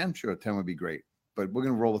like 10? Sure, 10 would be great. But we're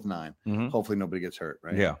going to roll with 9. Hopefully nobody gets hurt,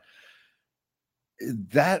 right? Yeah.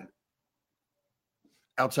 That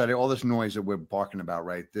outside of all this noise that we're barking about,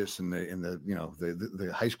 right? This and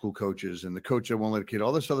the high school coaches and the coach that won't let a kid,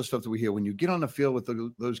 all this other stuff that we hear. When you get on the field with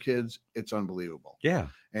those kids, it's unbelievable. Yeah.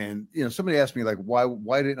 And somebody asked me, like,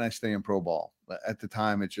 why didn't I stay in pro ball? At the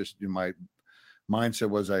time, it's just my mindset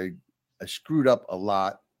was I screwed up a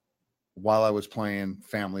lot while I was playing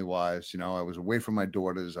family wise. I was away from my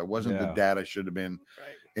daughters. I wasn't the dad I should have been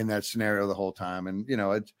in that scenario the whole time. And,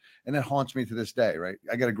 and it haunts me to this day, right?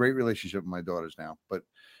 I got a great relationship with my daughters now, but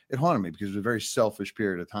it haunted me because it was a very selfish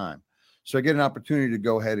period of time. So I get an opportunity to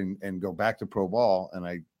go ahead and go back to pro ball.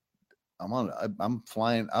 And I'm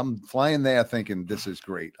flying there thinking this is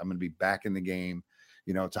great. I'm going to be back in the game.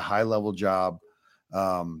 It's a high level job.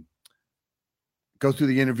 Go through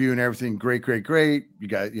the interview and everything. Great. You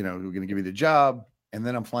got, we're going to give you the job. And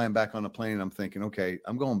then I'm flying back on the plane. And I'm thinking, okay,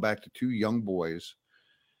 I'm going back to 2 young boys.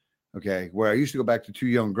 Okay. Where I used to go back to 2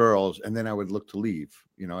 young girls, and then I would look to leave.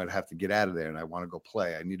 You know, I'd have to get out of there, and I want to go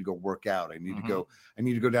play. I need to go work out. I need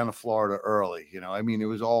to go down to Florida early. You know, I mean, it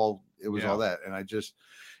was all that. And I just,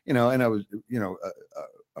 you know, and I was, you know,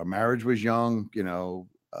 our marriage was young, you know,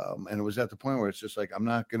 and it was at the point where it's just like, I'm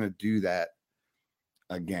not going to do that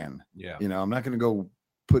again. Yeah. You know, I'm not going to go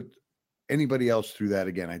put anybody else through that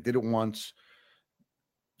again. I did it once.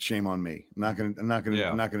 Shame on me. I'm not going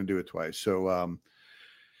to do it twice. So,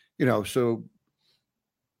 you know, so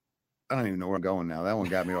I don't even know where I'm going now. That one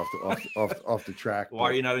got me off the track. Why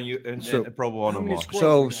are you not in Pro Bowl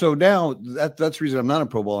anymore? So now that's the reason I'm not in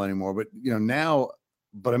Pro Bowl anymore. But you know, now,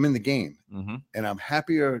 but I'm in the game, and I'm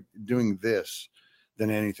happier doing this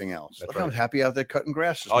than anything else. Look, I'm happy out there cutting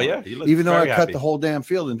grass. Oh yeah, even though I cut the whole damn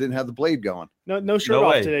field and didn't have the blade going. No shirt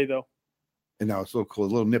off today though. No, it's a little cool, a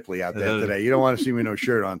little nipply out there today. You don't want to see me no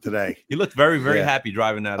shirt on today. You looked very, very happy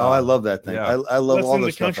driving that. Oh, I love that thing. Yeah. I love all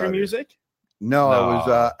the country music. No, I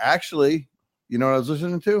was actually, you know what I was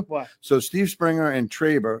listening to? What? So Steve Springer and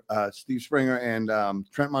Trent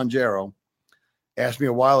Mongero asked me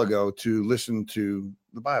a while ago to listen to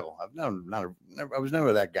the Bible. I was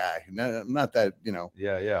never that guy. Not that, you know.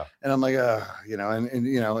 Yeah. And I'm like, you know, and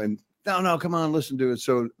you know, and no, come on, listen to it.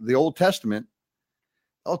 So the Old Testament's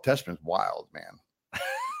wild, man.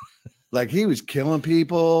 Like he was killing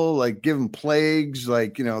people, like giving plagues,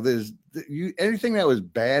 like, you know, anything that was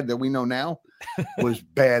bad that we know now was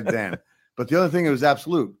bad then. But the other thing, it was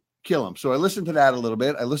absolute kill them. So I listened to that a little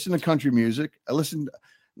bit. I listened to country music.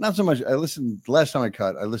 Not so much. Last time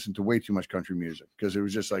I listened to way too much country music because it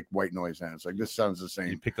was just like white noise. And it's like, this sounds the same.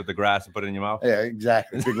 You picked up the grass and put it in your mouth. Yeah,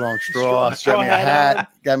 exactly. Big long straw. Got me a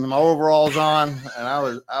hat. Got me my overalls on, and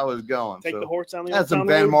I was going. Take the horse on the. Had some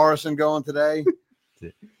Van Morrison going today.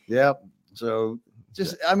 Yep. So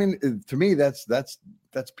just, I mean, to me, that's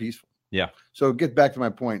peaceful. Yeah. So get back to my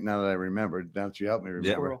point now that I remembered. Now that you helped me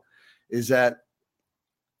remember, is that,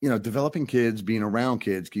 you know, developing kids, being around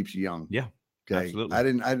kids keeps you young. Yeah. Okay. Absolutely.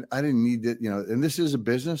 I didn't need that, you know, and this is a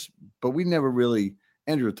business, but we never really,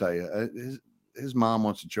 Andrew will tell you, his mom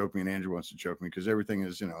wants to choke me and Andrew wants to choke me because everything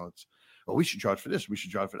is, you know, it's, oh, we should charge for this. We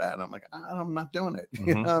should charge for that. And I'm like, I'm not doing it.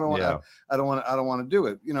 You know, I don't want to do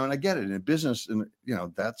it, you know, and I get it in business and, you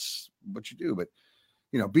know, that's what you do. But,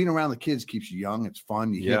 you know, being around the kids keeps you young. It's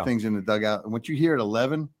fun. You hear things in the dugout. And what you hear at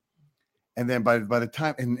 11, and then by the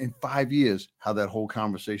time in 5 years, how that whole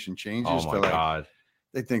conversation changes. Oh my God.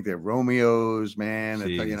 They think they're Romeos, man. It's,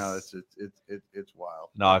 you know, it's wild.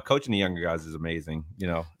 No, coaching the younger guys is amazing. You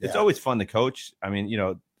know, it's always fun to coach. I mean, you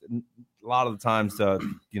know, a lot of the times,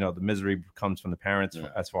 you know, the misery comes from the parents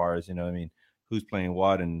as far as, you know, I mean, who's playing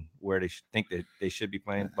what and where they think that they should be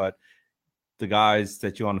playing. But the guys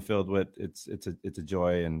that you're on the field with, it's a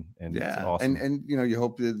joy and it's awesome. And you know, you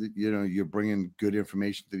hope that, you know, you're bringing good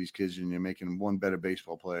information to these kids and you're making one better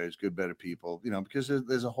baseball players, better people, you know, because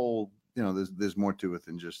there's a whole, you know, there's more to it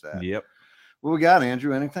than just that. Yep. What we got,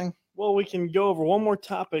 Andrew? Anything? Well, we can go over one more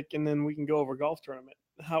topic and then we can go over golf tournament.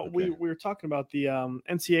 We were talking about the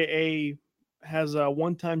NCAA has a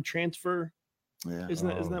one-time transfer. Yeah. Isn't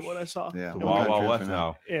that what I saw? Yeah. Wild West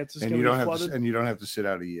now. Yeah, it's just and you don't have to sit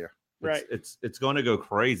out a year. Right. It's going to go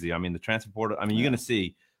crazy. I mean, the transfer portal. I mean, you're going to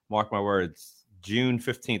see. Mark my words. June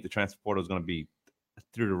 15th, the transfer portal is going to be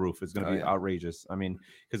through the roof. It's going to be outrageous. I mean,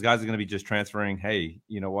 because guys are going to be just transferring. Hey,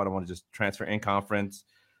 you know what? I want to just transfer in conference.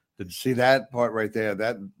 See that part right there.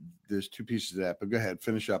 That there's two pieces of that. But go ahead,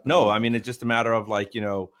 finish up. No, I mean, it's just a matter of like, you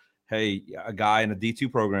know, hey, a guy in a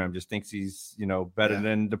D2 program just thinks he's, you know, better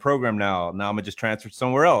than the program now. Now I'm gonna just transfer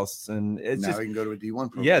somewhere else, and it's now he can go to a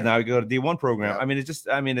D1 program. Yeah, now we go to D1 program. Yeah. I mean, it's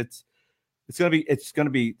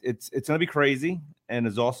gonna be crazy, and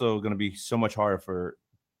it's also gonna be so much harder for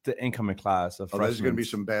the incoming class of freshmen. There's gonna be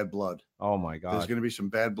some bad blood. Oh my God, there's gonna be some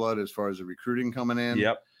bad blood as far as the recruiting coming in.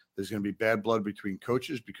 Yep. There's going to be bad blood between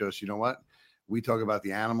coaches because you know what? We talk about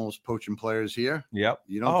the animals poaching players here. Yep.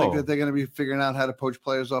 You don't think that they're going to be figuring out how to poach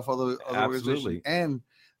players off other organizations? And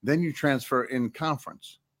then you transfer in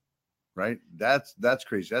conference, right? That's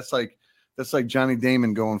crazy. That's like Johnny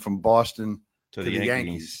Damon going from Boston to the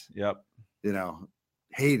Yankees. Yep. You know,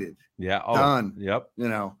 hated. Yeah. Done. Yep. You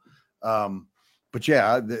know, but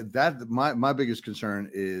yeah, my biggest concern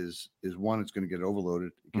is one, it's going to get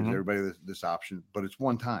overloaded. It gives everybody this option, but it's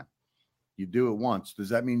one time. You do it once. Does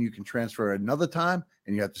that mean you can transfer another time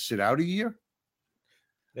and you have to sit out a year?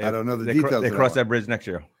 I don't know the details. They cross that bridge next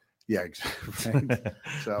year. Yeah, exactly. Right?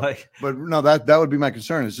 So, but no, that would be my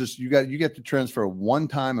concern. Is just you get to transfer one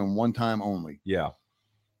time and one time only. Yeah.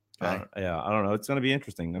 I don't know. It's going to be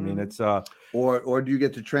interesting. I mean, it's or do you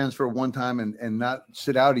get to transfer one time and not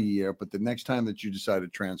sit out a year, but the next time that you decide to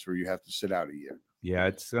transfer, you have to sit out a year? Yeah,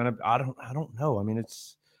 it's gonna. I don't know. I mean,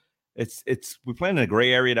 it's we're playing in a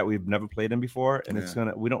gray area that we've never played in before, and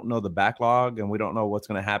we don't know the backlog, and we don't know what's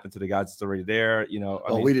gonna happen to the guys that's already there. You know,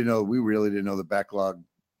 I mean, we really didn't know the backlog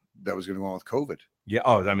that was going to go on with COVID. Yeah.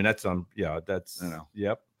 Oh, I mean, that's that's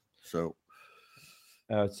Yep. So.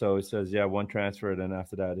 So it says, one transfer, then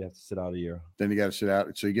after that you have to sit out a year. Then you got to sit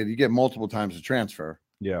out. So you get multiple times to transfer.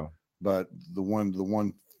 Yeah. But the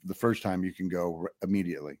first time you can go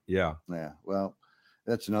immediately. Yeah. Yeah. Well,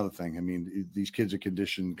 that's another thing. I mean, these kids are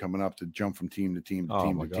conditioned coming up to jump from team to team to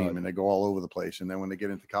team to team, and they go all over the place. And then when they get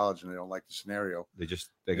into college and they don't like the scenario,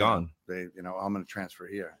 they're gone. I'm going to transfer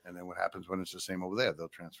here. And then what happens when it's the same over there? They'll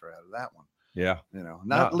transfer out of that one. Yeah.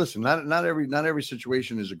 Not every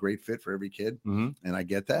situation is a great fit for every kid. Mm-hmm. And I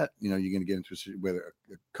get that. You're going to get into whether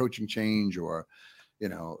a coaching change or,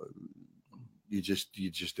 you just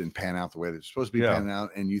didn't pan out the way that it's supposed to be panning out,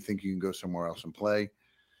 and you think you can go somewhere else and play.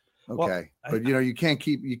 Okay. Well, but you can't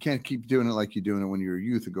keep doing it like you're doing it when you're a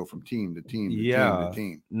youth and go from team to team to team to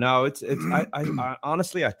team. No, it's I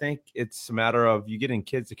honestly, I think it's a matter of you getting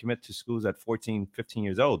kids to commit to schools at 14, 15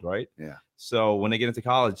 years old, right? Yeah. So when they get into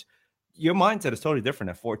college, your mindset is totally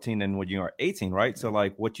different at 14 than when you are 18, right? So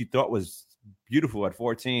like what you thought was beautiful at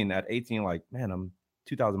 14, at 18, like, man, I'm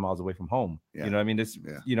 2,000 miles away from home. Yeah. You know what I mean?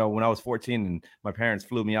 When I was 14 and my parents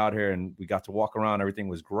flew me out here and we got to walk around, everything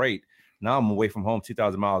was great. Now I'm away from home,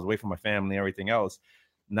 2,000 miles away from my family and everything else.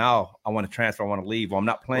 Now I want to transfer. I want to leave. Well, I'm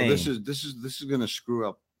not playing. Well, this is going to screw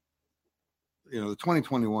up. The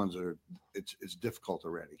 2021s it's difficult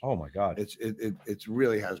already. Oh my God. It's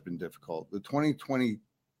really has been difficult. The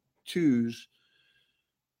 2022s,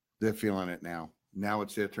 they're feeling it now. Now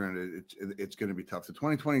it's their turn. It's going to be tough. The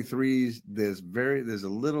 2023s, there's a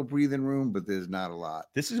little breathing room, but there's not a lot.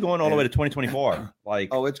 This is going all the way to 2024. Like,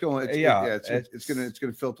 it's going. It's going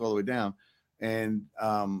to filter all the way down, and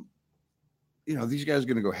these guys are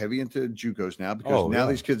going to go heavy into JUCOs now because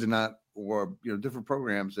these kids are not, or different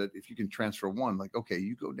programs that if you can transfer one, like, okay,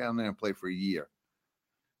 you go down there and play for a year,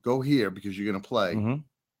 go here because you're going to play, and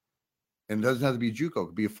it doesn't have to be a JUCO; it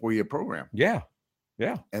could be a 4-year program. Yeah.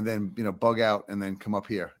 Yeah. And then, bug out and then come up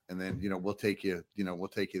here. And then, we'll take you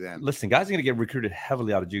then. Listen, guys are going to get recruited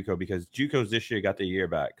heavily out of JUCO because JUCOs this year got their year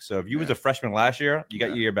back. So if you was a freshman last year, you got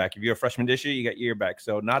your year back. If you're a freshman this year, you got your year back.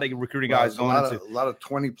 So now they recruiting guys a lot of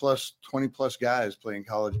 20 plus guys playing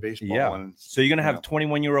college baseball. Yeah. So you're going to have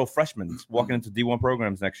 21-year-old freshmen walking into D1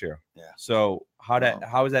 programs next year. Yeah. So how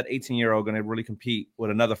is that 18-year-old going to really compete with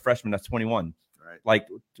another freshman that's 21? Right. Like,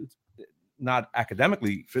 not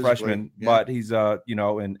academically freshman, but he's in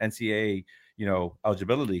NCAA,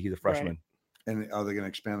 eligibility. He's a freshman. Right. And are they going to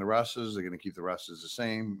expand the rosters? They're going to keep the rosters the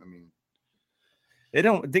same. I mean, they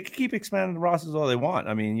can keep expanding the rosters all they want.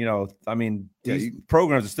 I mean, these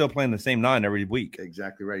programs are still playing the same 9 every week.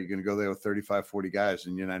 Exactly right. You're going to go there with 35, 40 guys,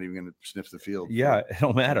 and you're not even going to sniff the field. Yeah, it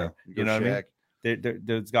don't matter. You know what I mean?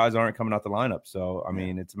 Those guys aren't coming out the lineup. So I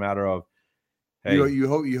mean, it's a matter of. Hey. You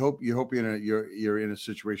hope you're in a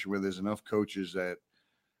situation where there's enough coaches that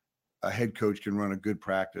a head coach can run a good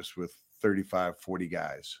practice with 35, 40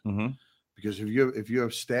 guys. Mm-hmm. Because if you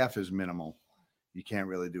have staff as minimal, you can't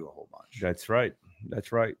really do a whole bunch. That's right.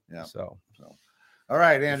 Yeah. So. All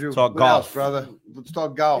right, Andrew. Let's talk golf, brother. Let's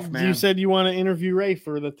talk golf, man. You said you want to interview Ray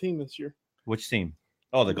for the team this year. Which team?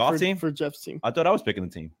 Oh, the golf team? For Jeff's team. I thought I was picking the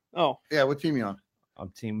team. Oh. Yeah, what team are you on? I'm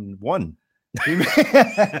team 1.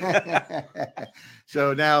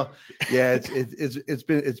 So now, it's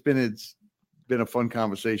been a fun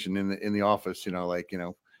conversation in the office.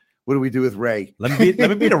 What do we do with Ray? Let me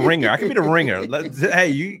be the ringer. I can be the ringer. Hey,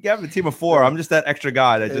 you have a team of 4. I'm just that extra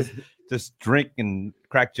guy that just drink and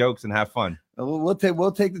crack jokes and have fun. We'll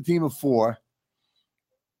take the team of 4.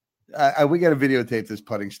 We got to videotape this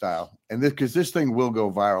putting style, and because this thing will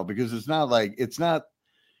go viral because it's not.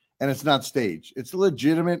 And it's not staged. It's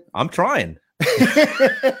legitimate. I'm trying.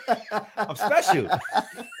 I'm special.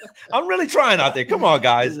 I'm really trying out there. Come on,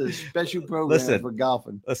 guys. This is a special program for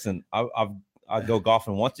golfing. Listen, I go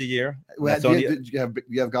golfing once a year. Do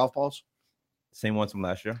you have golf balls? Same ones from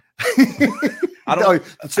last year.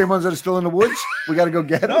 The same ones that are still in the woods. We got to go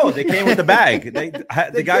get them. No, they came with the bag.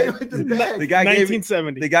 The guy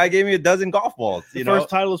 1970. The guy gave me a dozen golf balls. The first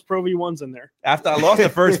Titleist Pro V1s in there. After I lost the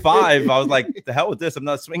first 5, I was like, "The hell with this! I'm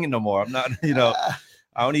not swinging no more. I'm not."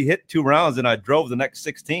 I only hit 2 rounds and I drove the next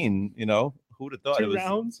 16. Who'd have thought 2 it was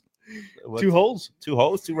rounds? What, 2 holes? 2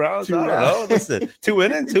 holes, 2 rounds. I don't know. Listen, 2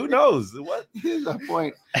 innings. Who knows? What? Here's the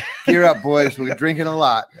point. Gear up, boys. We're drinking a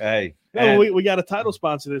lot. Hey. No, we got a title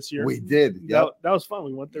sponsor this year. We did. Yep. That was fun.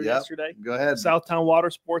 We went there yesterday. Go ahead. Southtown Water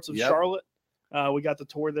Sports of Charlotte. We got to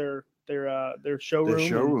tour their showroom. The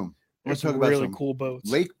showroom. There's some really cool boats.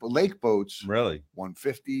 Lake boats. Really?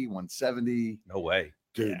 150, 170. No way.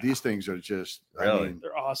 Dude, these things are just really. I mean,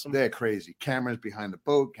 they're awesome. They're crazy. Cameras behind the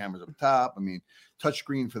boat, cameras up top. I mean,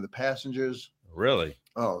 touchscreen for the passengers. Really?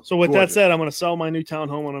 Oh, so with that said, I'm going to sell my new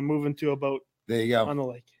townhome and I'm moving to a boat. There you go. On the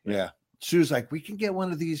lake. Yeah. Sue's like, we can get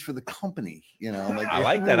one of these for the company. You know, like I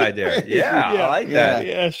like that idea. Yeah, I like that.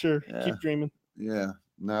 Yeah, sure. Yeah. Keep dreaming. Yeah.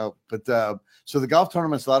 No, but so the golf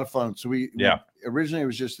tournament's a lot of fun. So we originally it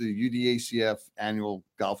was just the UDACF annual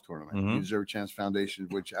golf tournament, Youth Deserve a Chance Foundation,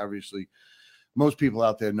 which obviously most people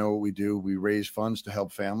out there know what we do. We raise funds to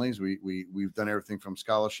help families. We've done everything from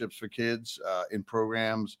scholarships for kids in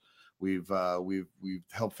programs. We've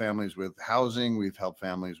helped families with housing. We've helped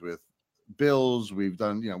families with bills. We've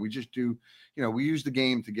done, we just do, we use the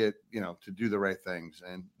game to get, to do the right things.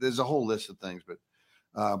 And there's a whole list of things, but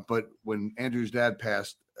when Andrew's dad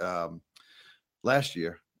passed last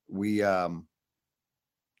year, we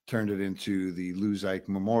turned it into the Lou Zeich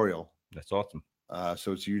Memorial. That's awesome.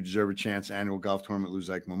 So it's You Deserve a Chance annual golf tournament, Lou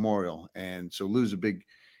Zeich Memorial. And so Lou's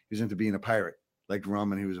he's into being a pirate, like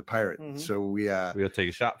rum, and he was a pirate. Mm-hmm. So we'll take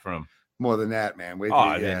a shot from him. More than that, man. Wait,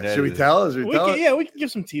 should we tell? We can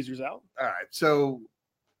give some teasers out. All right. So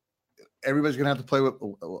everybody's gonna have to play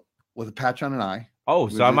with a patch on an eye. Oh,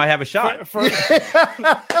 so I might have a shot. That's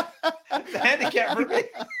a handicap for me.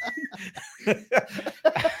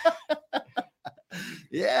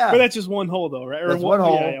 Yeah. But that's just one hole, though, right? That's one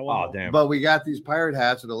hole. Yeah, one hole. Damn. But we got these pirate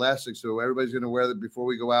hats with elastic, so everybody's going to wear them before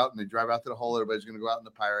we go out, and they drive out to the hole. Everybody's going to go out in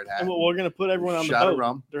the pirate hat. And we're going to put everyone on the boat.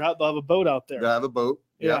 Rum. They'll have a boat out there. They'll have a boat.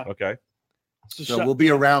 Yeah. Okay. So we'll be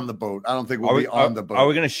around the boat. I don't think we'll be on the boat. Are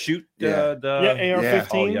we going to shoot the AR-15?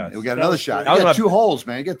 Oh, yeah. We got another shot. You got 2 holes,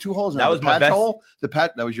 man. You got 2 holes. That was my best hole.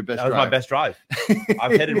 That was your best drive. That was my best drive.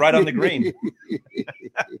 I've headed right on the green.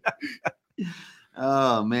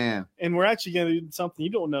 Oh man! And we're actually going to do something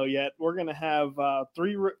you don't know yet. We're going to have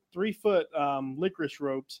 3-foot licorice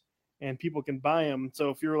ropes, and people can buy them. So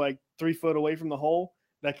if you're like 3 foot away from the hole,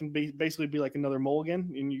 that can basically be like another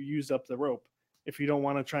mulligan, and you use up the rope if you don't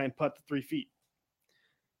want to try and putt the 3 feet.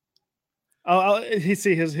 He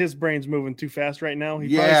see his brain's moving too fast right now.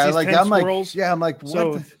 He I'm like, what?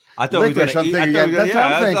 So, I thought we were going to eat.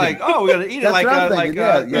 I was like, oh, we're going to eat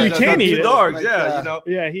it you can't eat it. Dogs, like,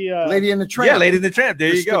 Yeah, Lady in the Tramp. Yeah, Lady in the Tramp.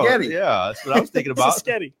 There you go. Spaghetti. Yeah, that's what I was thinking about.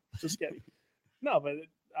 Spaghetti. No, but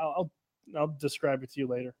I'll describe it to you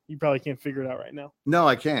later. You probably can't figure it out right now. No,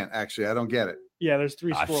 I can't actually. I don't get it. Yeah, there's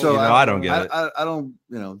 3 squirrels. So I don't get it. I don't.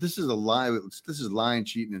 This is a lie. This is lying,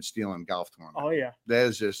 cheating, and stealing golf tournament. Oh yeah.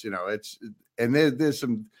 There's just there's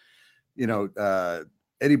some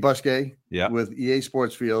Eddie Busquet with EA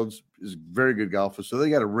Sports Fields is a very good golfer. So they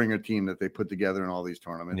got a ringer team that they put together in all these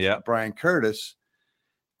tournaments. Yeah. Brian Curtis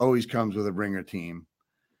always comes with a ringer team.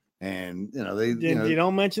 And you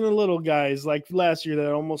don't mention the little guys like last year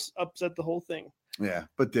that almost upset the whole thing. Yeah,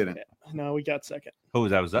 but didn't. Yeah. No, we got second. Who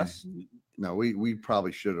was that? Was us? No, we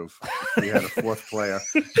probably should have. We had a 4th player.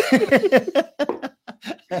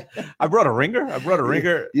 I brought a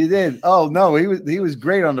ringer. You did. Oh no, he was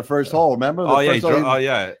great on the first hole. Remember? He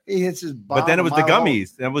hits his bomb. But then it was the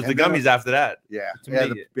gummies. It was the gummies after that. Yeah,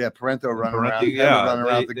 Parento running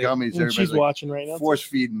around the gummies. And she's watching right now. Force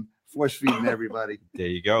feeding everybody. There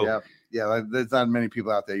you go. Yeah. There's not many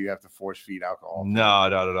people out there you have to force feed alcohol. No,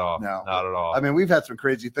 not at all. No, not at all. I mean, we've had some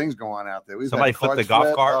crazy things go on out there. Somebody flipped the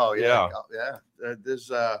golf cart. Oh yeah. There's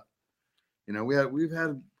we've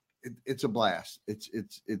had. It's a blast. It's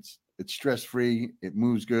stress free. It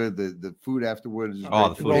moves good. The food afterwards is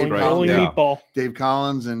the food is great. Meatball. Dave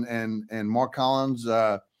Collins and Mark Collins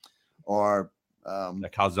are the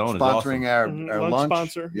calzone sponsoring is awesome. our lunch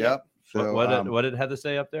sponsor. Yep. So what did Heather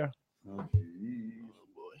say up there? Oh, boy.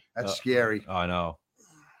 That's scary. I know.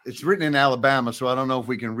 It's written in Alabama, so I don't know if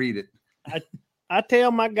we can read it. I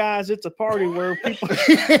tell my guys it's a party where people.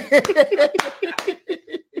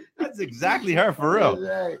 That's exactly her for real.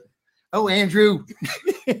 Right. Oh, Andrew.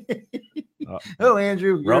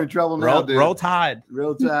 Andrew, you're in trouble now, dude. Roll Tide.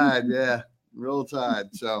 Roll Tide, yeah. Roll Tide.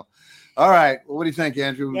 So, all right. Well, what do you think,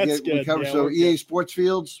 Andrew? We covered EA Sports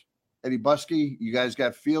Fields, Eddie Busquet. You guys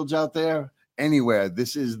got fields out there? Anywhere.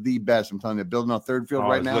 This is the best. I'm telling you, building our 3rd field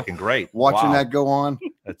right now. Looking great. Watching that go on.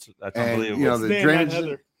 That's unbelievable. The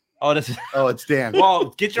drainage. It's Dan. Well,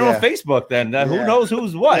 get your own Facebook then. Who knows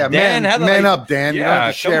who's what? Yeah, Dan, man up, Dan. You don't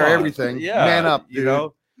have to share everything. Yeah, man up,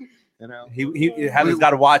 dude. You know, he Heather's got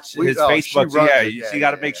to watch his Facebook. She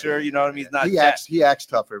got to make sure, you know what I mean. He's not. He acts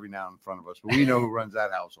tough every now in front of us, but we know who runs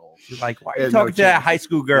that household. She's like, why are you talking to that high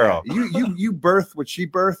school girl? Yeah. You birth what she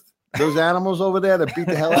birthed. Those animals over there that beat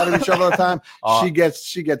the hell out of each other all the time. She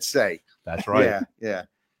gets say. That's right.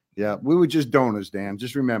 Yeah. We were just donors, Dan.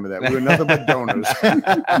 Just remember that. We were nothing but donors.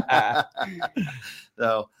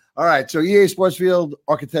 So, all right. So EA Sports Field,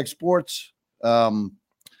 Architect Sports,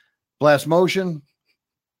 Blast Motion.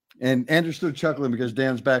 And Andrew still chuckling because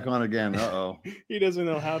Dan's back on again. Uh-oh. He doesn't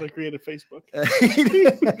know how to create a Facebook.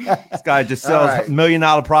 This guy just sells $1 million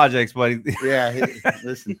projects, but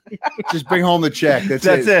listen, just bring home the check. That's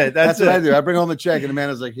it. That's what I do. I bring home the check, and the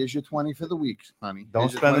man is like, "Here's your 20 for the week, honey.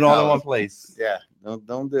 Don't spend it all in one place." Yeah,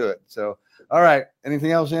 don't do it. So, all right.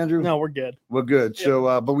 Anything else, Andrew? No, we're good. We're good. Yep.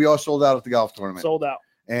 So, but we all sold out at the golf tournament. Sold out,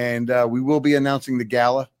 and we will be announcing the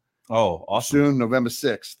gala. Oh, awesome! Soon, November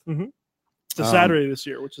 6th. Mm-hmm. It's a Saturday this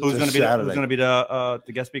year, which is who's going to be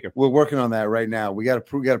the guest speaker? We're working on that right now. We got a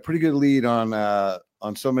pretty good lead on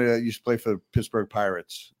somebody that used to play for the Pittsburgh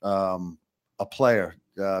Pirates, a player.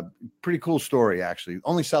 Pretty cool story, actually.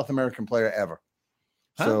 Only South American player ever.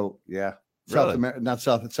 Huh? So yeah, really?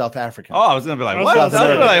 South African. Oh, I was going to be like, what?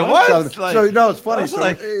 What? So you know, it's funny.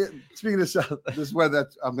 So speaking of South, this is where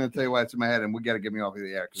I'm going to tell you why it's in my head, and we got to get me off of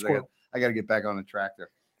the air because I got to get back on the tractor.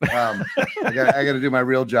 I got to do my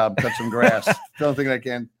real job, cut some grass. Don't think I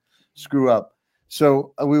can screw up.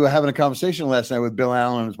 So we were having a conversation last night with Bill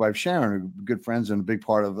Allen and his wife Sharon, who are good friends and a big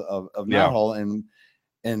part of Knothole.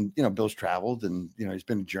 And you know, Bill's traveled and you know he's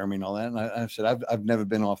been to Germany and all that. And I said I've never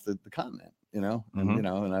been off the continent, you know, and you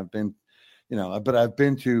know, and I've been, you know, but I've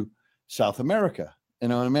been to South America. You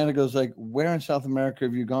know, and Amanda goes like, "Where in South America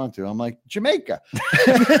have you gone to?" I'm like, "Jamaica."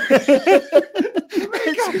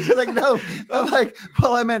 She's like, "No." I'm like,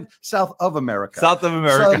 "Well, I meant South of America." South of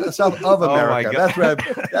America. South of America. Oh my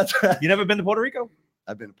God. That's right. You never been to Puerto Rico?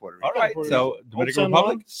 I've been to Puerto Rico. All right. So Dominican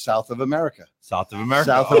Republic, South of America. South of America.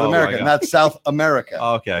 South of America, not South America.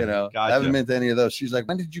 Okay. You know, gotcha. I haven't been to any of those. She's like,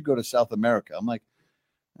 "When did you go to South America?" I'm like,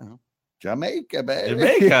 "You know, Jamaica,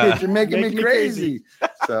 baby. You're making me crazy."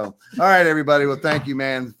 So, all right, everybody. Well, thank you,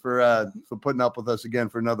 man, for putting up with us again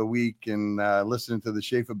for another week and listening to the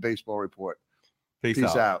Schaefer Baseball Report. Peace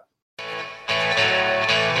out.